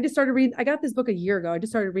just started reading. I got this book a year ago. I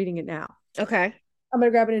just started reading it now. Okay. I'm gonna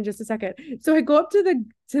grab it in just a second. So I go up to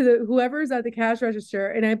the whoever's at the cash register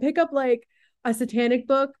and I pick up like a satanic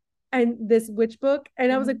book and this witch book. And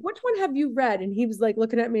I was like, Mm-hmm. which one have you read? And he was like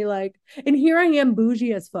looking at me like, and here I am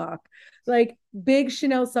bougie as fuck. Like big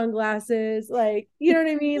Chanel sunglasses, like, you know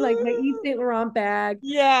what I mean? Like my Yves Saint Laurent bag.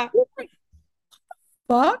 Yeah. Like,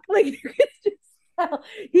 fuck. Like you could just tell.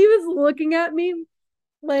 He was looking at me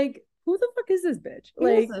like, who the fuck is this bitch? Who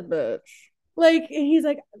is this bitch? Like he's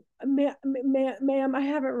like, ma'am, I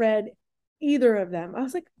haven't read either of them. I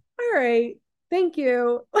was like, all right, thank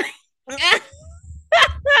you.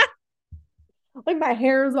 Like my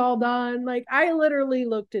hair's all done. Like I literally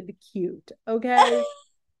looked cute. Okay.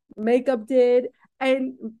 Makeup did.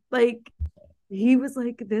 And like he was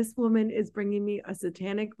like, this woman is bringing me a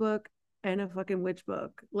satanic book and a fucking witch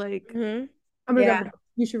book. Like, Mm-hmm. I'm gonna grab Yeah. the book.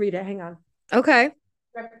 You should read it. Hang on. Okay.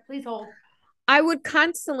 Please hold. I would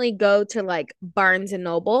constantly go to like Barnes and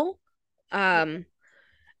Noble, um,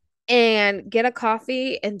 and get a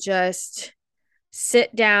coffee and just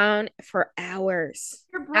sit down for hours.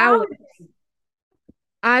 You're Hours. brownie.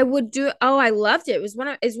 I would do. Oh, I loved it. It was one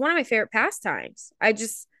of my favorite pastimes.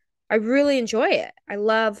 I really enjoy it. I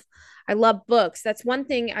love books. That's one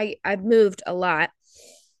thing I've moved a lot.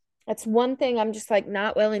 That's one thing I'm just like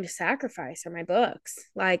not willing to sacrifice are my books.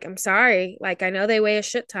 Like, I'm sorry. Like, I know they weigh a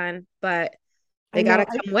shit ton, but I they know. gotta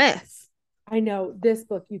come with. I know this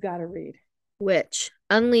book you got to read. Which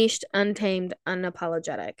Unleashed, Untamed,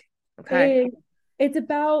 Unapologetic. Okay. And it's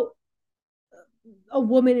about a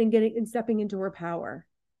woman and getting and stepping into her power.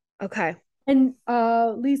 Okay. And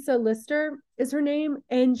Lisa Lister is her name,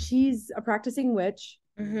 and she's a practicing witch.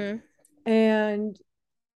 Mm-hmm. And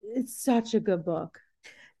it's such a good book.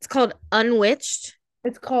 It's called Unwitched.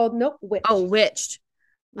 It's called Nope Witch. Oh, Witched.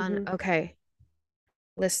 Mhm. Okay.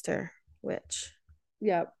 Lister, Witch.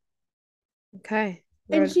 Yep. Okay.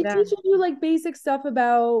 And Wrote it she down. teaches you like basic stuff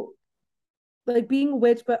about like being a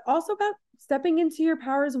witch, but also about stepping into your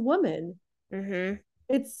power as a woman. Mm-hmm.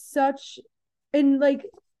 It's such and like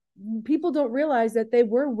people don't realize that they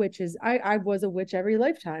were witches. I was a witch every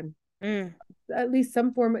lifetime. Mm. At least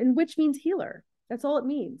some form, and witch means healer. That's all it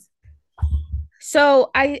means. So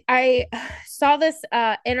I saw this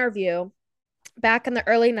interview back in the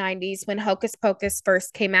early 90s when Hocus Pocus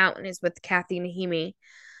first came out and is with Kathy Nahimi.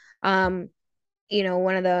 Um,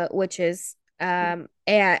 one of the witches of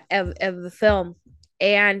the film,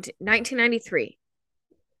 and 1993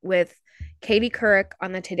 with Katie Couric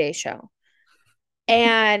on the Today Show.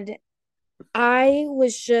 And I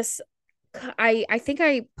was just I think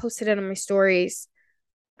I posted it on my stories,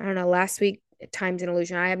 I don't know, last week. Time's an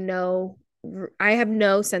illusion. I have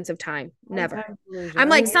no sense of time. Never. I'm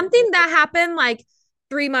like, something that happened like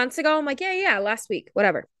 3 months ago. I'm like, yeah, last week,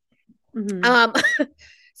 whatever. Mhm.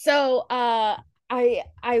 So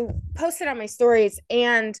I posted on my stories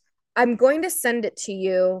and I'm going to send it to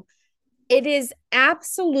you. It is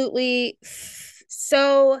absolutely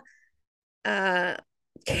so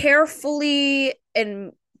carefully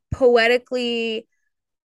and poetically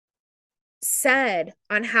said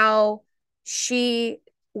on how she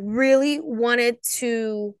really wanted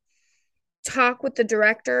to talk with the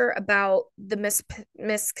director about the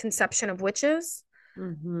misconception of witches.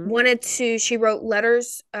 She wrote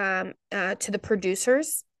letters to the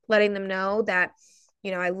producers letting them know that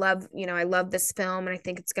I love this film and I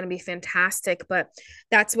think it's going to be fantastic, but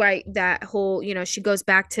that's why that whole, she goes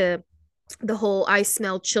back to the whole I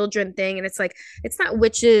smell children thing, and it's like, it's not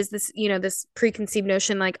witches, this preconceived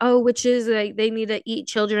notion like, oh, witches, like they need to eat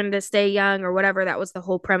children to stay young or whatever. That was the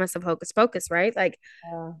whole premise of Hocus Pocus, right? Like,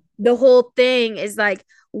 Yeah. the whole thing is like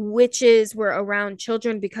witches were around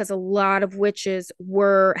children because a lot of witches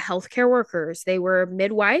were healthcare workers. They were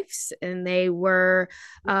midwives and they were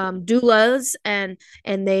doulas, and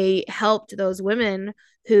they helped those women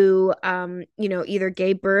who either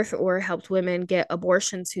gave birth or helped women get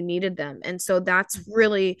abortions who needed them. And so that's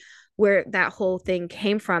really where that whole thing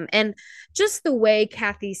came from. And just the way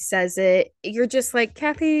Kathy says it, you're just like,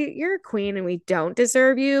 Kathy, you're a queen and we don't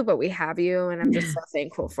deserve you, but we have you. And I'm just so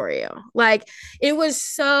thankful for you. Like, it was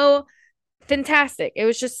so fantastic. It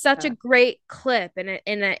was just such a Yeah. great clip. And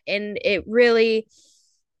it really,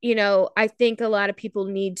 I think a lot of people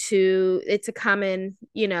need to, it's a common,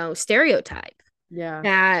 stereotype Yeah.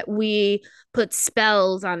 that we put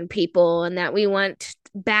spells on people and that we want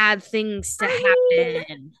bad things to I mean,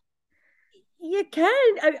 happen. you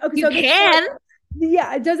can. Okay, You so the can.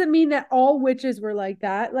 yeah, it doesn't mean that all witches were like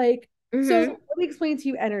that. Like, so Mm-hmm. let me explain to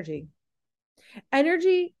you energy.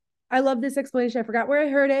 Energy, I love this explanation. I forgot where I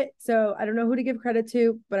heard it, so I don't know who to give credit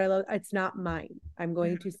to, but I love it's not mine. I'm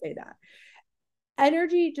going to say that.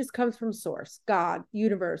 Energy just comes from source, God,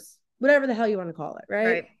 universe, whatever the hell you want to call it, right?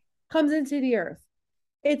 Right. Comes into the earth.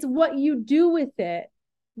 It's what you do with it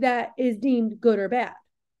that is deemed good or bad.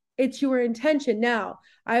 It's your intention. Now,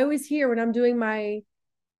 I always hear when I'm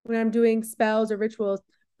doing spells or rituals,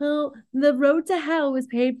 well, the road to hell was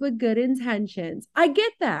paved with good intentions. I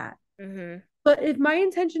get that. Mm-hmm. But if my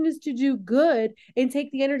intention is to do good and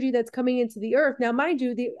take the energy that's coming into the earth, now mind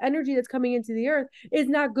you, the energy that's coming into the earth is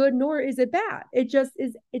not good nor is it bad. It just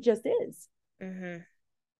is, it just is. Mm-hmm.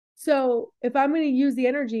 So if I'm going to use the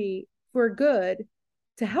energy for good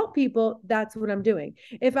to help people, that's what I'm doing.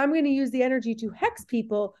 If I'm going to use the energy to hex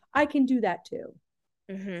people, I can do that too.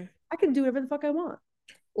 Mm-hmm. I can do whatever the fuck I want.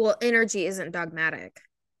 Well, energy isn't dogmatic.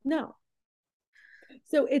 No.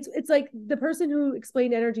 So it's like the person who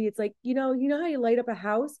explained energy, it's like, you know how you light up a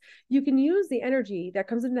house? You can use the energy that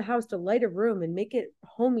comes in the house to light a room and make it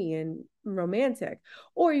homey and romantic,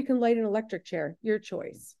 or you can light an electric chair, your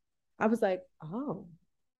choice. I was like, oh,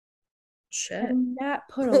 Shit. and that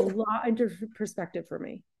put a lot into perspective for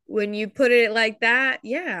me. When you put it like that,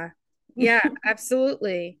 yeah. Yeah,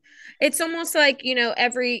 absolutely. It's almost like,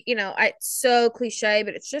 it's so cliche,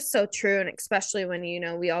 but it's just so true. And especially when,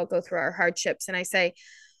 we all go through our hardships. And I say,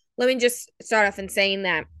 let me just start off in saying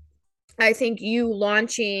that I think you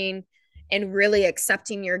launching and really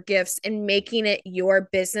accepting your gifts and making it your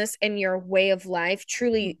business and your way of life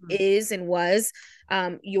truly Mhm. is and was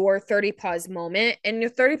your 30 pause moment. And your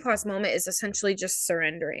 30 pause moment is essentially just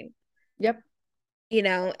surrendering, Yep.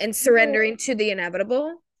 and People, surrendering to the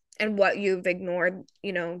inevitable and what you've ignored,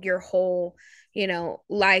 your whole,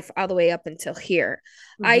 life all the way up until here.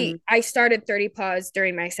 I mhm. I started 30 pause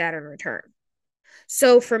during my Saturn return.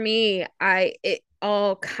 So for me, it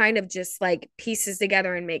all kind of just like pieces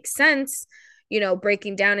together and makes sense,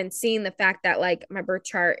 breaking down and seeing the fact that like my birth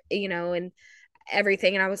chart, and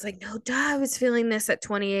everything. And I was like, no, duh, I was feeling this at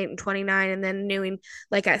 28 and 29. And then knowing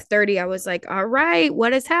like at 30, I was like, all right,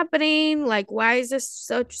 what is happening? Like, why is this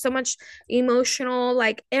so much emotional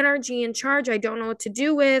like energy and charge I don't know what to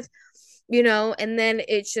do with? And then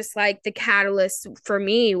it's just like the catalyst for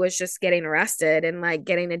me was just getting arrested and like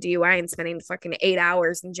getting a DUI and spending fucking 8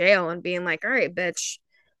 hours in jail and being like, all right, bitch,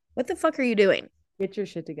 what the fuck are you doing? Get your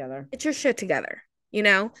shit together. Get your shit together.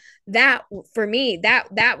 That for me,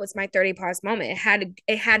 that was my 30 pause moment.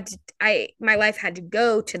 My life had to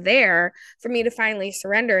go to there for me to finally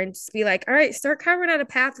surrender and just be like, all right, start carving out a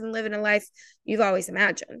path and living a life you've always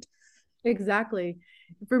imagined. Exactly.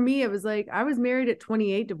 For me, it was like I was married at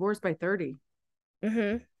 28, divorced by 30.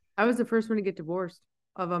 Mm-hmm. I was the first one to get divorced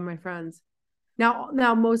of all my friends. Now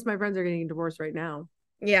most of my friends are getting divorced right now.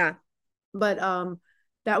 Yeah. But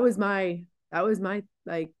that was my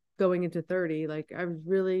like going into 30. Like I was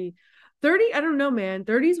really 30, I don't know, man.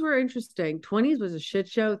 30s were interesting. 20s was a shit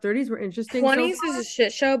show. 30s were interesting so 20s is far. a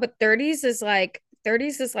shit show, but 30s is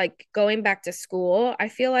like going back to school, I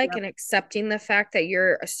feel like, Yep. and accepting the fact that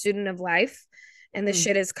you're a student of life and the Mm,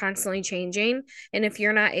 shit is constantly changing. And if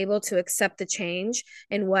you're not able to accept the change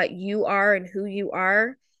in what you are and who you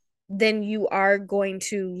are, then you are going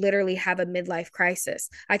to literally have a midlife crisis.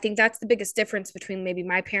 I think that's the biggest difference between maybe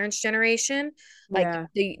my parents' generation, like yeah.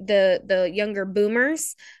 the younger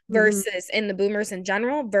boomers Mhm. versus and the boomers in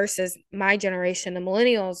general versus my generation, the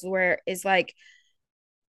millennials, where is like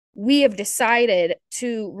we have decided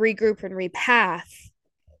to regroup and repath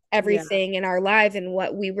Yeah. everything in our life and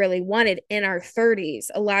what we really wanted in our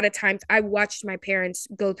 30s. A lot of times I watched my parents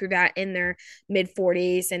go through that in their mid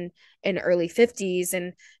 40s and early 50s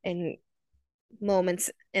and moments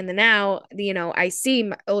in the now. I see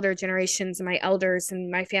my older generations, my elders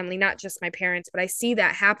and my family, not just my parents, but I see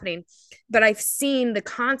that happening. But I've seen the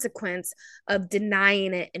consequence of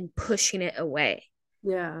denying it and pushing it away.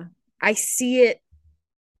 Yeah. I see it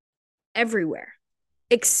everywhere,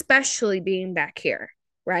 especially being back here,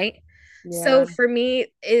 right? So Yeah. for me,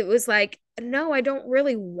 it was like, no, I don't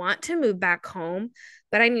really want to move back home,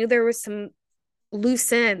 but I knew there was some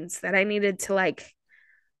loose ends that I needed to like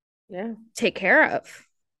Yeah. take care of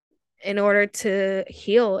in order to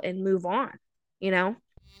heal and move on, you know?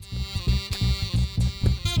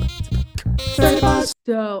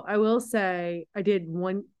 So I will say I did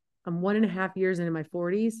I'm 1.5 years into my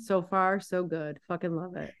 40s. So far, so good. Fucking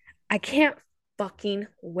love it. I can't fucking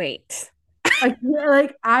wait. I love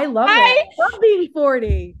it. I I love being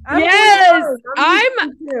 40. I'm yes, 45. I'm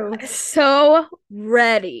I'm too. so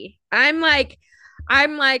ready. I'm like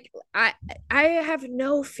I I have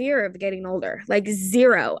no fear of getting older. Like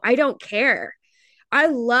zero. I don't care. I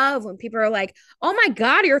love when people are like, "Oh my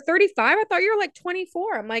god, you're 35? I thought you were like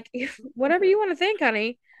 24." I'm like, "Whatever you want to think,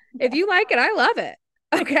 honey. If you like it, I love it."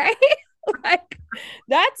 Okay? Like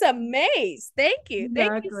that's amazing. Thank you.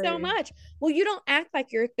 Thank you so Exactly. much. Well, you don't act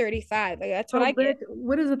like you're 35. Like that's what Oh, I get. bitch,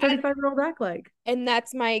 what does a And 35-year-old act like? and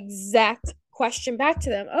that's my exact question back to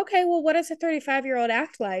them. Okay, well, what does a 35-year-old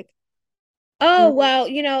act like? Oh, Mhm.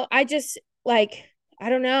 well, I just like I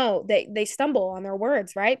don't know. They stumble on their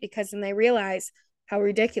words, right? Because then they realize how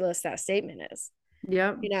ridiculous that statement is,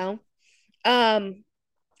 Yep. you know? Um,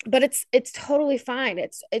 but it's totally fine.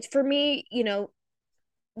 It's for me,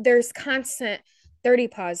 there's constant 30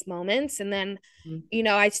 pause moments and then Mhm.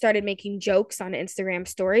 I started making jokes on Instagram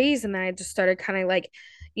stories and then I just started kind of like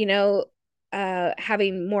you know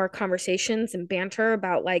having more conversations and banter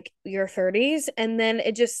about like your 30s and then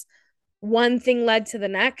it just one thing led to the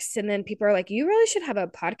next and then people are like you really should have a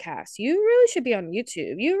podcast, you really should be on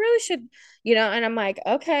YouTube, you really should, and I'm like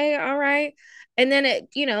okay, all right. And then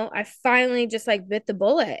I finally just like bit the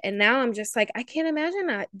bullet and now I'm just like I can't imagine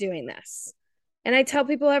not doing this. And I tell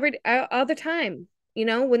people all the time,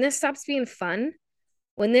 when this stops being fun,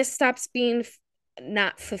 when this stops being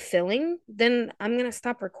not fulfilling, then I'm going to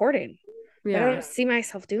stop recording. But I Yeah. don't see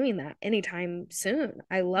myself doing that anytime soon.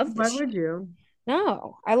 I love Why this shit. would you?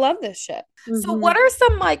 No, I love this shit. So Hmm. what are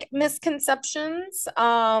some like misconceptions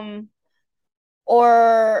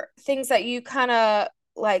or things that you kind of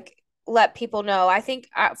like let people know? I think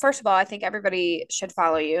first of all, I think everybody should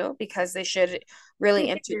follow you because they should really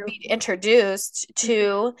Thank you. be introduced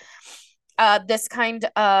to this kind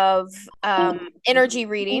of energy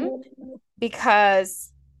reading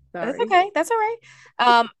because that's Sorry. okay. That's all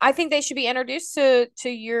right. I think they should be introduced to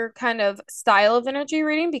your kind of style of energy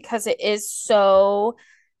reading because it is so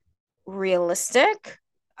realistic.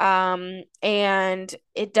 And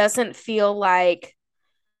it doesn't feel like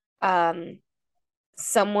um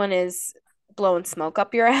someone is blowing smoke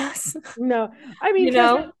up your ass. No, I mean, you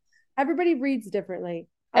trust me, know, everybody reads differently.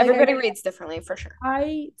 everybody reads differently for sure.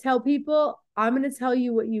 I tell people, I'm going to tell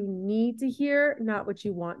you what you need to hear, not what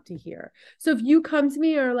you want to hear. So if you come to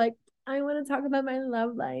me or like, I want to talk about my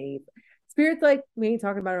love life, Spirit's like, we ain't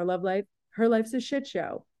talking about our love life. Her life's a shit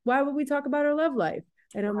show. Why would we talk about our love life?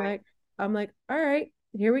 And Right. I'm like, all right,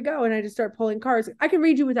 here we go. And I just start pulling cards. I can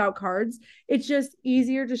read you without cards. It's just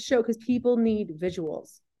easier to show because people need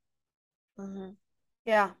visuals. Mm-hmm.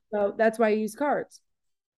 Yeah. So that's why I use cards.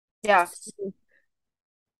 Yeah.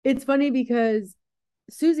 It's funny because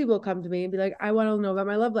Susie will come to me and be like, I want to know about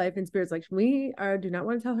my love life. And Spirit's like, do not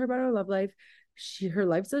want to tell her about her love life. Her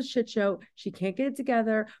life's a shit show. She can't get it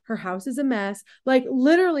together. Her house is a mess. Like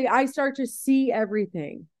literally, I start to see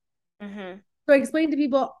everything. Mm-hmm. So I explain to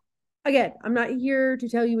people, again, I'm not here to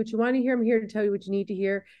tell you what you want to hear. I'm here to tell you what you need to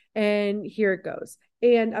hear. And here it goes.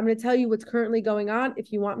 And I'm going to tell you what's currently going on.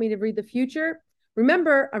 If you want me to read the future,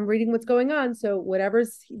 remember, I'm reading what's going on. So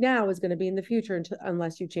whatever's now is going to be in the future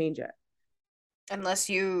unless you change it. Unless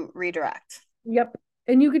you redirect. Yep.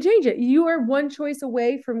 And you can change it. You are one choice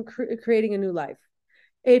away from creating a new life.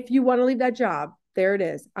 If you want to leave that job, there it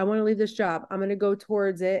is. I want to leave this job. I'm going to go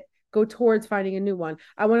towards it, go towards finding a new one.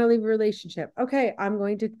 I want to leave a relationship. Okay, I'm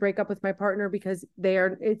going to break up with my partner because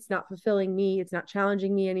it's not fulfilling me. It's not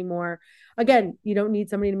challenging me anymore. Again, you don't need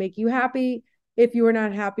somebody to make you happy. If you are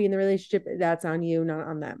not happy in the relationship, that's on you, not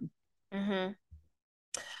on them. Mm-hmm.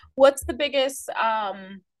 What's the biggest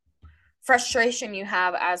frustration you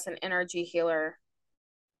have as an energy healer?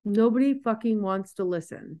 Nobody fucking wants to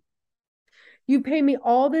listen. You pay me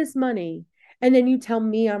all this money and then you tell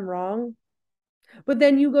me I'm wrong. But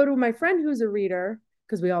then you go to my friend who's a reader,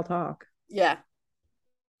 because we all talk, Yeah.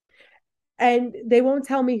 and they won't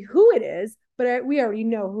tell me who it is, but we already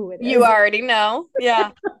know who it You is. already know.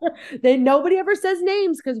 Yeah. Then nobody ever says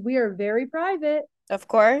names because we are very private. Of But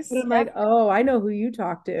course. I'm Yeah. like, oh, I know who you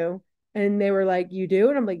talk to. And they were like, you do?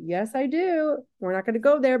 And I'm like, yes, I do. We're not going to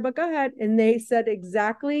go there, but go ahead. And they said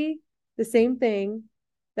exactly the same thing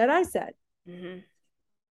that I said. Mm-hmm.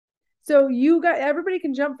 So everybody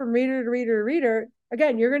can jump from reader to reader to reader.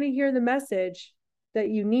 Again, you're going to hear the message that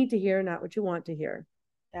you need to hear, not what you want to hear.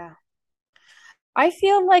 Yeah. I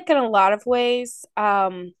feel like in a lot of ways,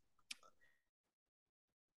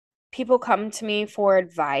 people come to me for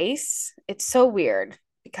advice. It's so weird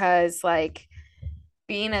because like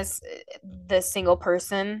being as the single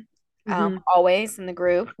person Hmm. always in the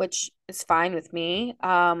group, which is fine with me.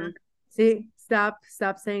 See, stop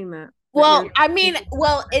saying that. That Well, you're. I mean,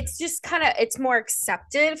 well, it's just kind of it's more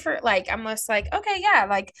accepted for like I'm just like, okay, yeah,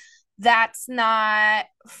 like that's not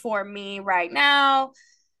for me right now.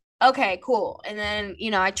 Okay, cool. And then,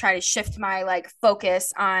 I try to shift my like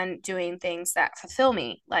focus on doing things that fulfill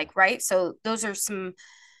me, like, right? So those are some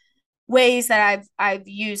ways that I've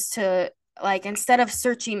used to like instead of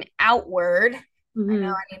searching outward, I know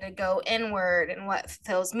Hmm. I need to go inward and what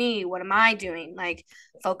fulfills me, what am I doing? Like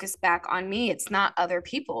focus back on me. It's not other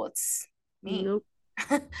people, it's me. Nope.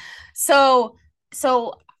 so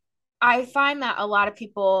so I find that a lot of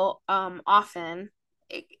people often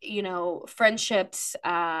friendships,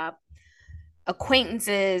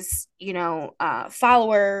 acquaintances,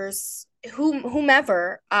 followers,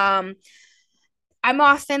 whomever, I'm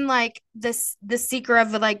often like the seeker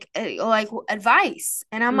of like advice.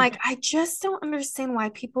 And I'm like, I just don't understand why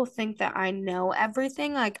people think that I know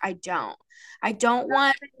everything. Like I don't. I don't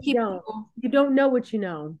want You don't. people. You don't know what you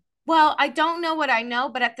know. Well, I don't know what I know,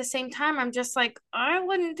 but at the same time, I'm just like, I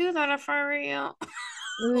wouldn't do that if I were you.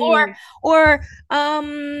 I or mean,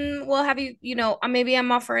 well, have you, maybe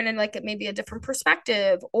I'm offering in like maybe a different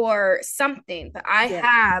perspective or something, but I yeah.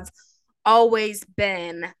 have always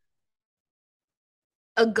been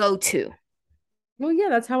a go-to. Well, yeah,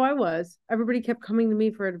 that's how I was. Everybody kept coming to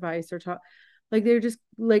me for advice or talk, like they were just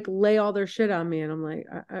like lay all their shit on me, and I'm like,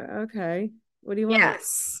 okay, what do you want?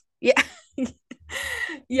 Yes. Yeah.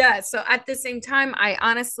 Yeah. So at the same time, I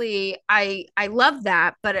honestly I love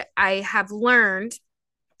that, but I have learned,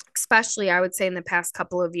 especially I would say in the past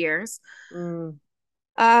couple of years, Mm,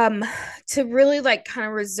 um, to really like kind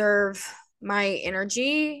of reserve my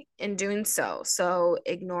energy in doing so. So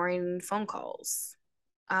ignoring phone calls,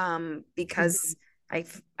 because mhm. I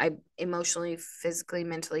emotionally, physically,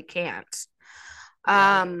 mentally can't.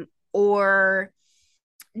 Yeah. Or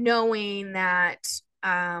knowing that,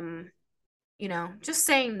 just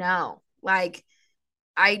saying no. Like,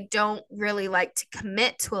 I don't really like to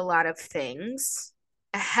commit to a lot of things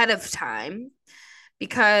ahead of time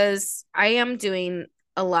because I am doing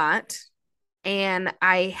a lot and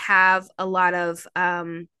I have a lot of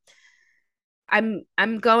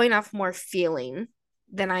I'm going off more feeling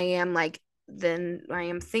than I am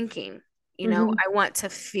thinking. Hmm. I want to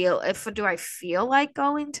feel if do I feel like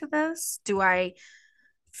going to this? Do I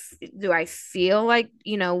feel like,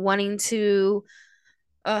 wanting to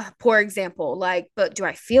poor example, like, but do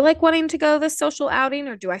I feel like wanting to go to this social outing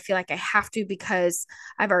or do I feel like I have to because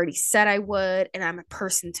I've already said I would and I'm a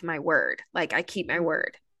person to my word. Like I keep my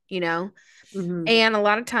word, you know? Hmm. And a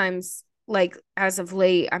lot of times, like as of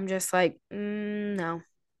late, I'm just like, no.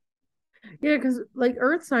 Yeah, because like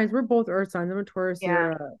Earth signs, we're both Earth signs. I'm a Taurus, Yeah,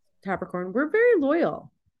 you're a Capricorn. We're very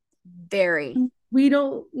loyal. very. We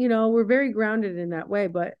don't, we're very grounded in that way.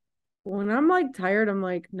 But when I'm like tired, I'm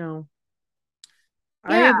like, no.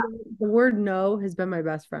 I Yeah, have the word no has been my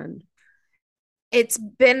best friend. it's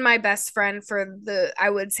been my best friend for I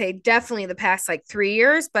would say definitely the past like 3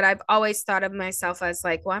 years, but I've always thought of myself as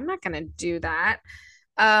like, well, I'm not going to do that.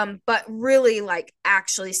 But really like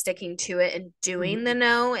actually sticking to it and doing the Mhm.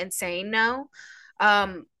 no and saying no,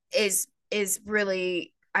 um, is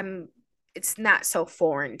really it's not so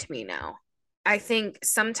foreign to me now. I think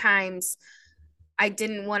sometimes I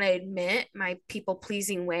didn't want to admit my people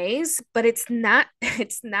pleasing ways, but it's not,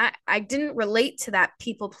 I didn't relate to that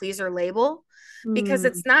people pleaser label because Mm,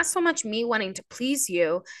 it's not so much me wanting to please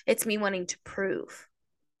you, it's me wanting to prove.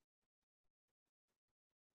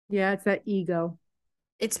 yeah, it's that ego.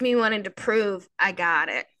 It's me wanting to prove I got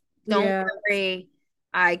it. Don't Yeah. worry,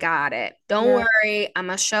 I got it. Don't Yeah. worry, I'm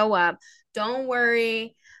gonna show up. Don't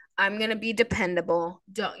worry, I'm gonna be dependable.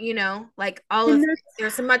 Don't like all of And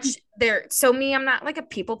there's so much there. So me, I'm not like a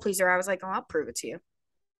people pleaser. I was like, oh, I'll prove it to you.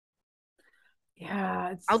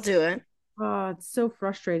 yeah, I'll do it. it's so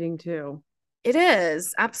frustrating too. It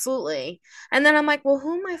is absolutely. And then I'm like, well,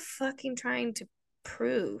 who am I fucking trying to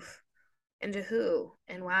prove, and to who,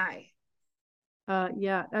 and why?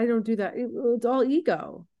 Yeah, I don't do that. It's all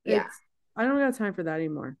ego. Yeah. I don't got time for that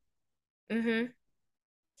anymore. Mm-hmm.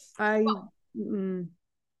 I mm,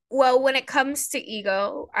 Well, when it comes to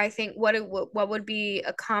ego, I think what would be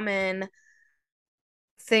a common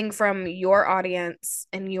thing from your audience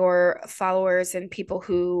and your followers and people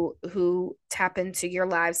who tap into your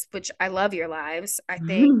lives, which I love your lives. I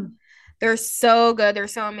think they're so good, they're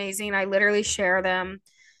so amazing. I literally share them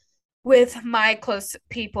with my close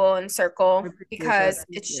people and I circle appreciate that. because Thank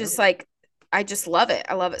it's you. just like I just love it.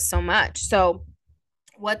 I love it so much. So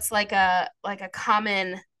what's like a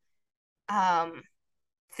common um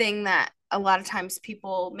thing that a lot of times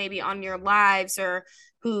people maybe on your lives or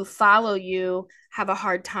who follow you have a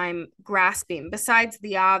hard time grasping besides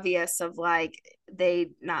the obvious of like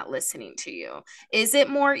they not listening to you? Is it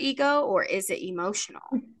more ego or is it emotional?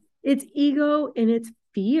 It's ego and it's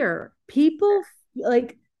fear. People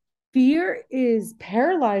like fear is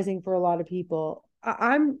paralyzing for a lot of people.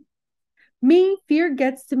 I'm me, fear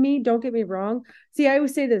gets to me. Don't get me wrong. See, I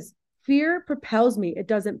always say this fear propels me, it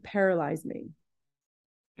doesn't paralyze me.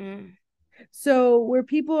 Mm, So, where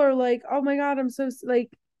people are like, oh my God, I'm so like,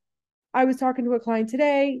 I was talking to a client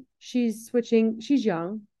today. She's switching, she's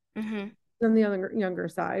young mm-hmm, on the younger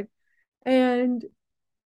side. And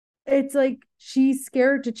it's like she's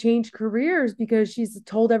scared to change careers because she's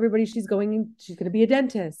told everybody she's going to be a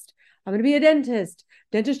dentist. I'm going to be a dentist.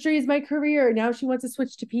 Dentistry is my career. Now she wants to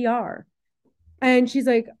switch to PR. And she's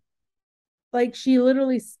like she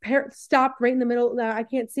literally stopped right in the middle. Now I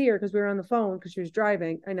can't see her because we were on the phone because she was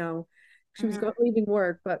driving. I know she was mm-hmm. leaving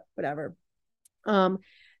work, but whatever. Um,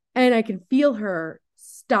 and I can feel her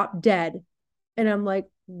stop dead. And I'm like,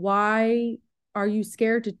 why are you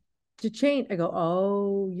scared to change? I go,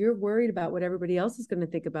 oh, you're worried about what everybody else is going to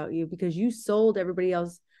think about you because you sold everybody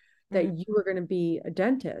else that Mm, you were going to be a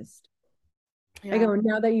dentist. I yeah. go,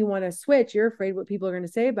 now that you want to switch, you're afraid what people are going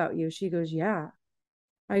to say about you. She goes, yeah.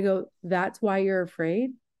 I go, that's why you're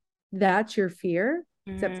afraid. That's your fear.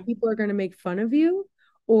 Except Mm-hmm. people are going to make fun of you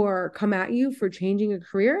or come at you for changing a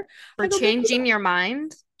career. For I go, maybe changing your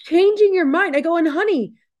mind. changing your mind. I go, and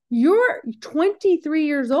honey, you're 23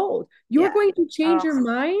 years old. You're Yeah. going to change Oh, your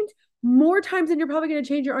mind more times than you're probably going to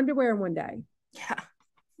change your underwear in one day. yeah.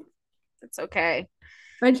 It's okay.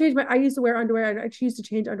 I used to wear underwear. I used to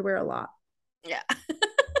change underwear a lot. Yeah.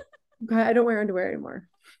 Okay, I don't wear underwear anymore.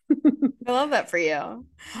 I love that for you.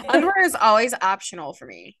 Underwear is always optional for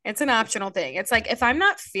me. It's an optional thing. It's like if I'm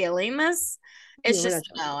not feeling this, it's Yeah, we're just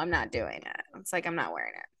not talking no, about. I'm not doing it. It's like I'm not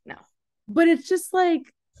wearing it. No. But it's just like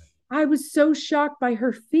I was so shocked by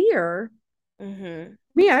her fear. Mm-hmm.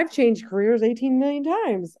 Me, I've changed careers 18 million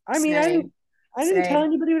times. I mean, Same. I didn't tell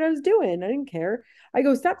Same. anybody what I was doing. I didn't care. I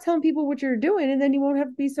go, stop telling people what you're doing, and then you won't have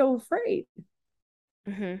to be so afraid.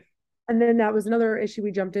 Mm-hmm. And then that was another issue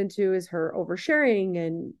we jumped into is her oversharing.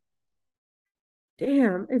 And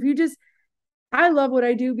damn, if you just, I love what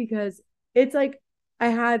I do because it's like I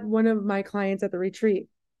had one of my clients at the retreat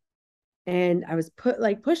and I was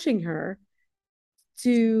pushing her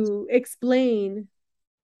to explain,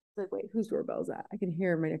 like, wait, whose doorbell is that? I can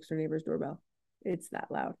hear my next door neighbor's doorbell. It's that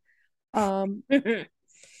loud. Um,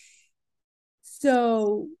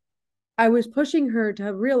 so I was pushing her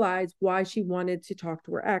to realize why she wanted to talk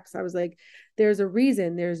to her ex. I was like, there's a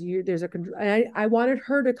reason. There's a. And I wanted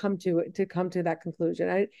her to come to that conclusion.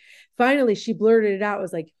 I finally she blurted it out. I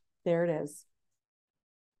was like, there it is,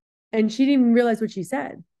 and she didn't even realize what she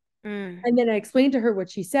said. Mm, And then I explained to her what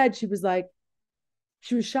she said. She was like,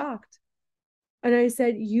 she was shocked. And I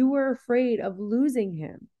said, you were afraid of losing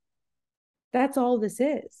him. That's all this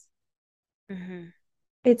is. mm-hmm.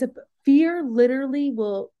 It's a fear. Literally,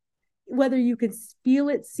 will whether you can feel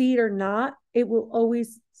it, see it or not, it will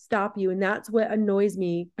always stop you. And that's what annoys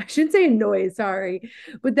me. I shouldn't say annoys, sorry,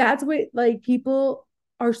 but that's what like people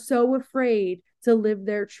are so afraid to live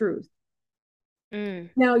their truth. Mm,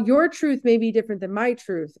 Now, your truth may be different than my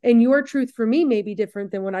truth, and your truth for me may be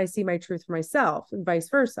different than when I see my truth for myself, and vice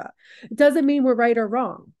versa. It doesn't mean we're right or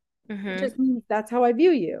wrong. It mm-hmm. just means that's how I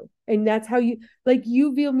view you. And that's how you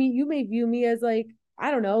view me. You may view me as like,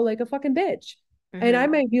 I don't know, like a fucking bitch. And I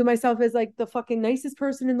Mm-hmm. might view myself as like the fucking nicest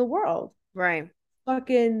person in the world. Right.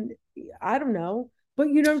 Fucking, I don't know. But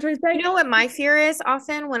you know what I'm trying to You say? know what my fear is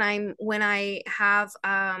often when I have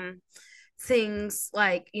things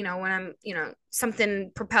like, when I'm,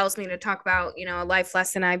 something propels me to talk about, a life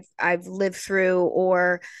lesson I've lived through,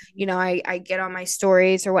 or, I get on my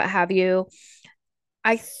stories or what have you.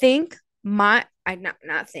 I think I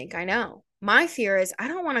not think, I know. My fear is I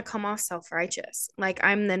don't want to come off self-righteous. Like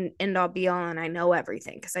I'm the end all be all and I know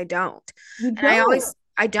everything because I don't. You And don't.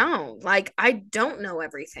 I don't. Like I don't know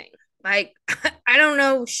everything. Like I don't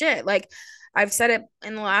know shit. Like I've said it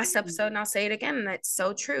in the last episode and I'll say it again. And it's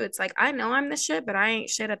so true. It's like I know I'm the shit, but I ain't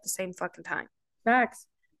shit at the same fucking time. Facts.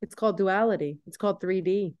 It's called duality. It's called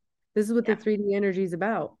 3D. This is what the Yeah. 3D energy is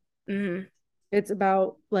about. Mm-hmm. It's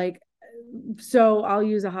about like, so I'll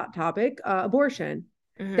use a hot topic, abortion.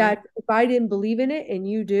 Mm-hmm. That if I didn't believe in it and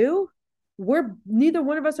you do, we're neither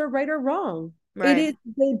one of us are right or wrong. It Right. is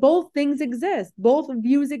both things exist, both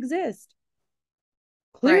views exist.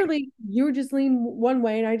 Right. Clearly, you just lean one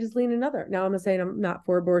way and I just lean another. Now, I'm not saying I'm not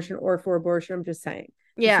for abortion or for abortion. I'm just saying,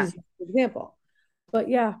 just Yeah. use an example. But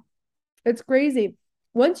yeah, it's crazy.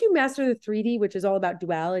 Once you master the 3D, which is all about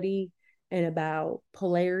duality and about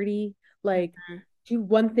polarity, like Mhm. do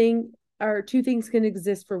one thing or two things can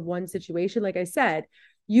exist for one situation. Like I said,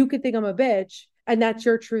 you could think I'm a bitch and that's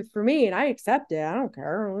your truth for me, and I accept it. I don't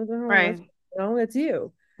care. That's, Right. that's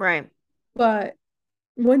you. Right. But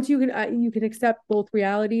once you can accept both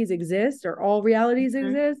realities exist or all realities Mhm.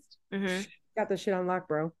 exist, Mhm. got the shit on lock,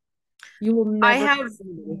 bro. You will I never. have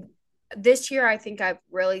this year, I think I've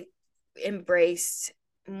really embraced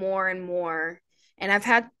more and more. And I've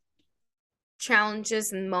had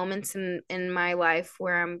challenges and moments in my life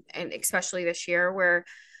where and especially this year, where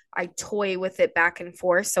I toy with it back and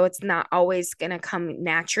forth. So it's not always going to come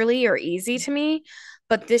naturally or easy to me.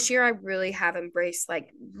 But this year, I really have embraced,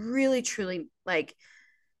 like, really, truly, like,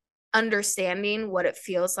 understanding what it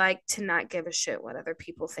feels like to not give a shit what other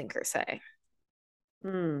people think or say.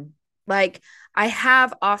 Mm. Like, I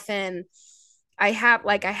have often, I have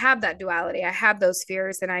that duality. I have those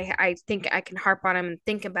fears, and I think I can harp on them and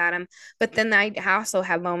think about them. But then I also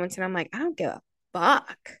have moments, and I'm like, I don't give a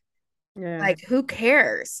fuck. Yeah. Like, who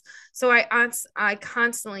cares? So I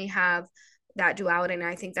constantly have that duality, and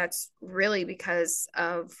I think that's really because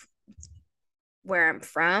of where I'm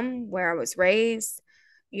from, where I was raised,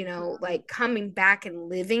 like coming back and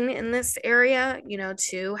living in this area,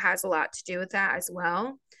 too, has a lot to do with that as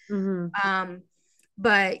well. Mm-hmm. Um,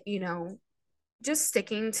 but just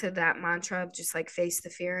sticking to that mantra of just like face the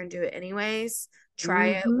fear and do it anyways. Try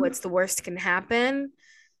it. Mm-hmm. What's the worst can happen?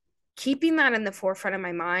 Keeping that in the forefront of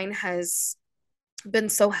my mind has been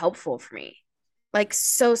so helpful for me. Like,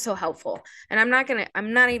 so, so helpful. And I'm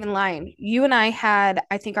not even lying. You and I had,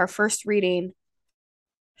 I think, our first reading,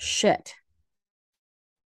 shit,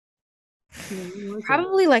 When was it?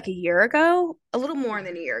 probably like a year ago, a little more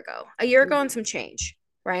than a year ago and some change,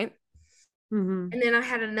 right? Mm-hmm. And then I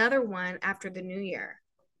had another one after the new year.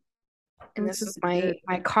 And That's this really is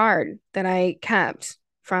my good. card that I kept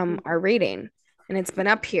from our reading. And it's been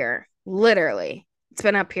up here, literally. It's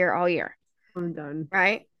been up here all year, I'm done.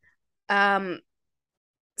 right? Um,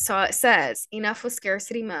 so it says, enough with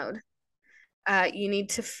scarcity mode. You need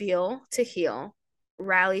to feel to heal,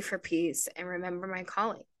 rally for peace, and remember my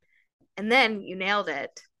calling. And then you nailed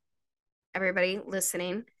it. Everybody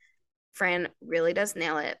listening, Fran really does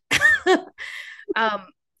nail it. um,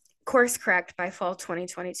 course correct by fall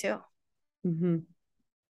 2022. Mm-hmm.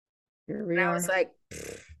 Here we And I was are. like,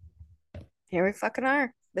 here we fucking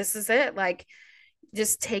are. This is it. Like,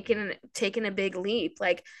 just taking a big leap.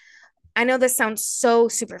 Like, I know this sounds so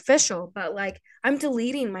superficial, but like, I'm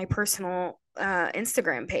deleting my personal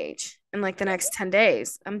Instagram page in like the next 10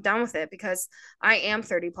 days. I'm done with it because I am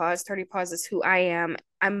 30 Paws. 30 Paws is who I am.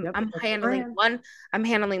 I'm Yep. I'm That's the handling brand. one I'm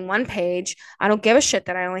handling one page. I don't give a shit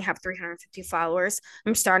that I only have 350 followers.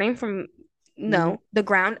 I'm starting from Mm-hmm. no, the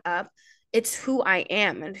ground up. It's who I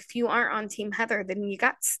am. And if you aren't on Team Heather, then you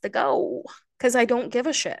got to go, because I don't give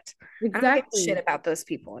a shit. I don't give a shit Exactly. about those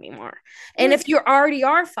people anymore. And Yeah. if you already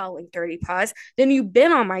are following 30 Paws, then you've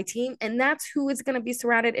been on my team, and that's who is going to be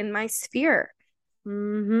surrounded in my sphere.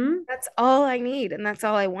 Mm-hmm. That's all I need, and that's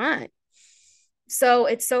all I want. So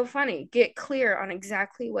it's so funny. Get clear on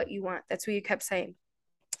exactly what you want. That's what you kept saying.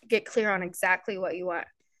 Get clear on exactly what you want.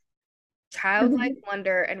 Childlike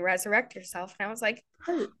wonder and resurrect yourself. And I was like,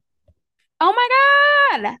 Right. oh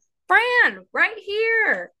my God, Fran, right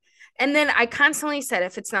here. And then I constantly said,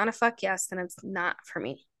 if it's not a fuck yes, then it's not for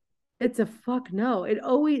me. It's a fuck no. It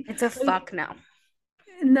always, It's a like, fuck no.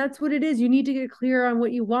 and that's what it is. You need to get clear on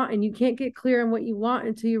what you want, and you can't get clear on what you want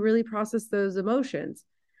until you really process those emotions.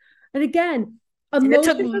 And again, And it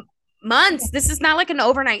took emotions. months. This is not like an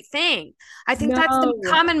overnight thing. I think that's the No.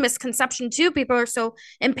 common misconception too. People are so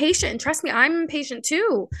impatient. And trust me, I'm impatient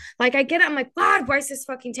too. Like, I get it. I'm like, God, why is this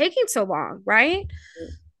fucking taking so long? Right.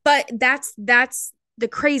 But that's the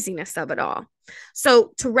craziness of it all.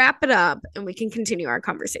 So to wrap it up, and we can continue our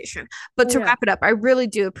conversation, but Oh to yeah. wrap it up, I really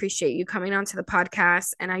do appreciate you coming onto the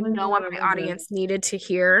podcast. And I My know God, my my God. audience needed to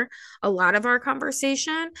hear a lot of our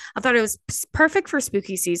conversation. I thought it was perfect for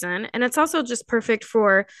spooky season. And it's also just perfect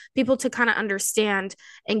for people to kind of understand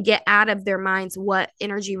and get out of their minds what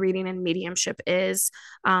energy reading and mediumship is.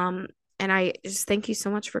 And I just thank you so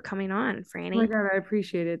much for coming on, Oh my Franny. God, I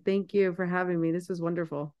appreciate it. Thank you for having me. This was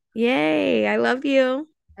wonderful. Yay. I love you.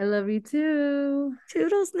 I love you too.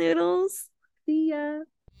 Toodles noodles. See ya.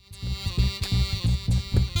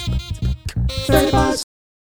 Certified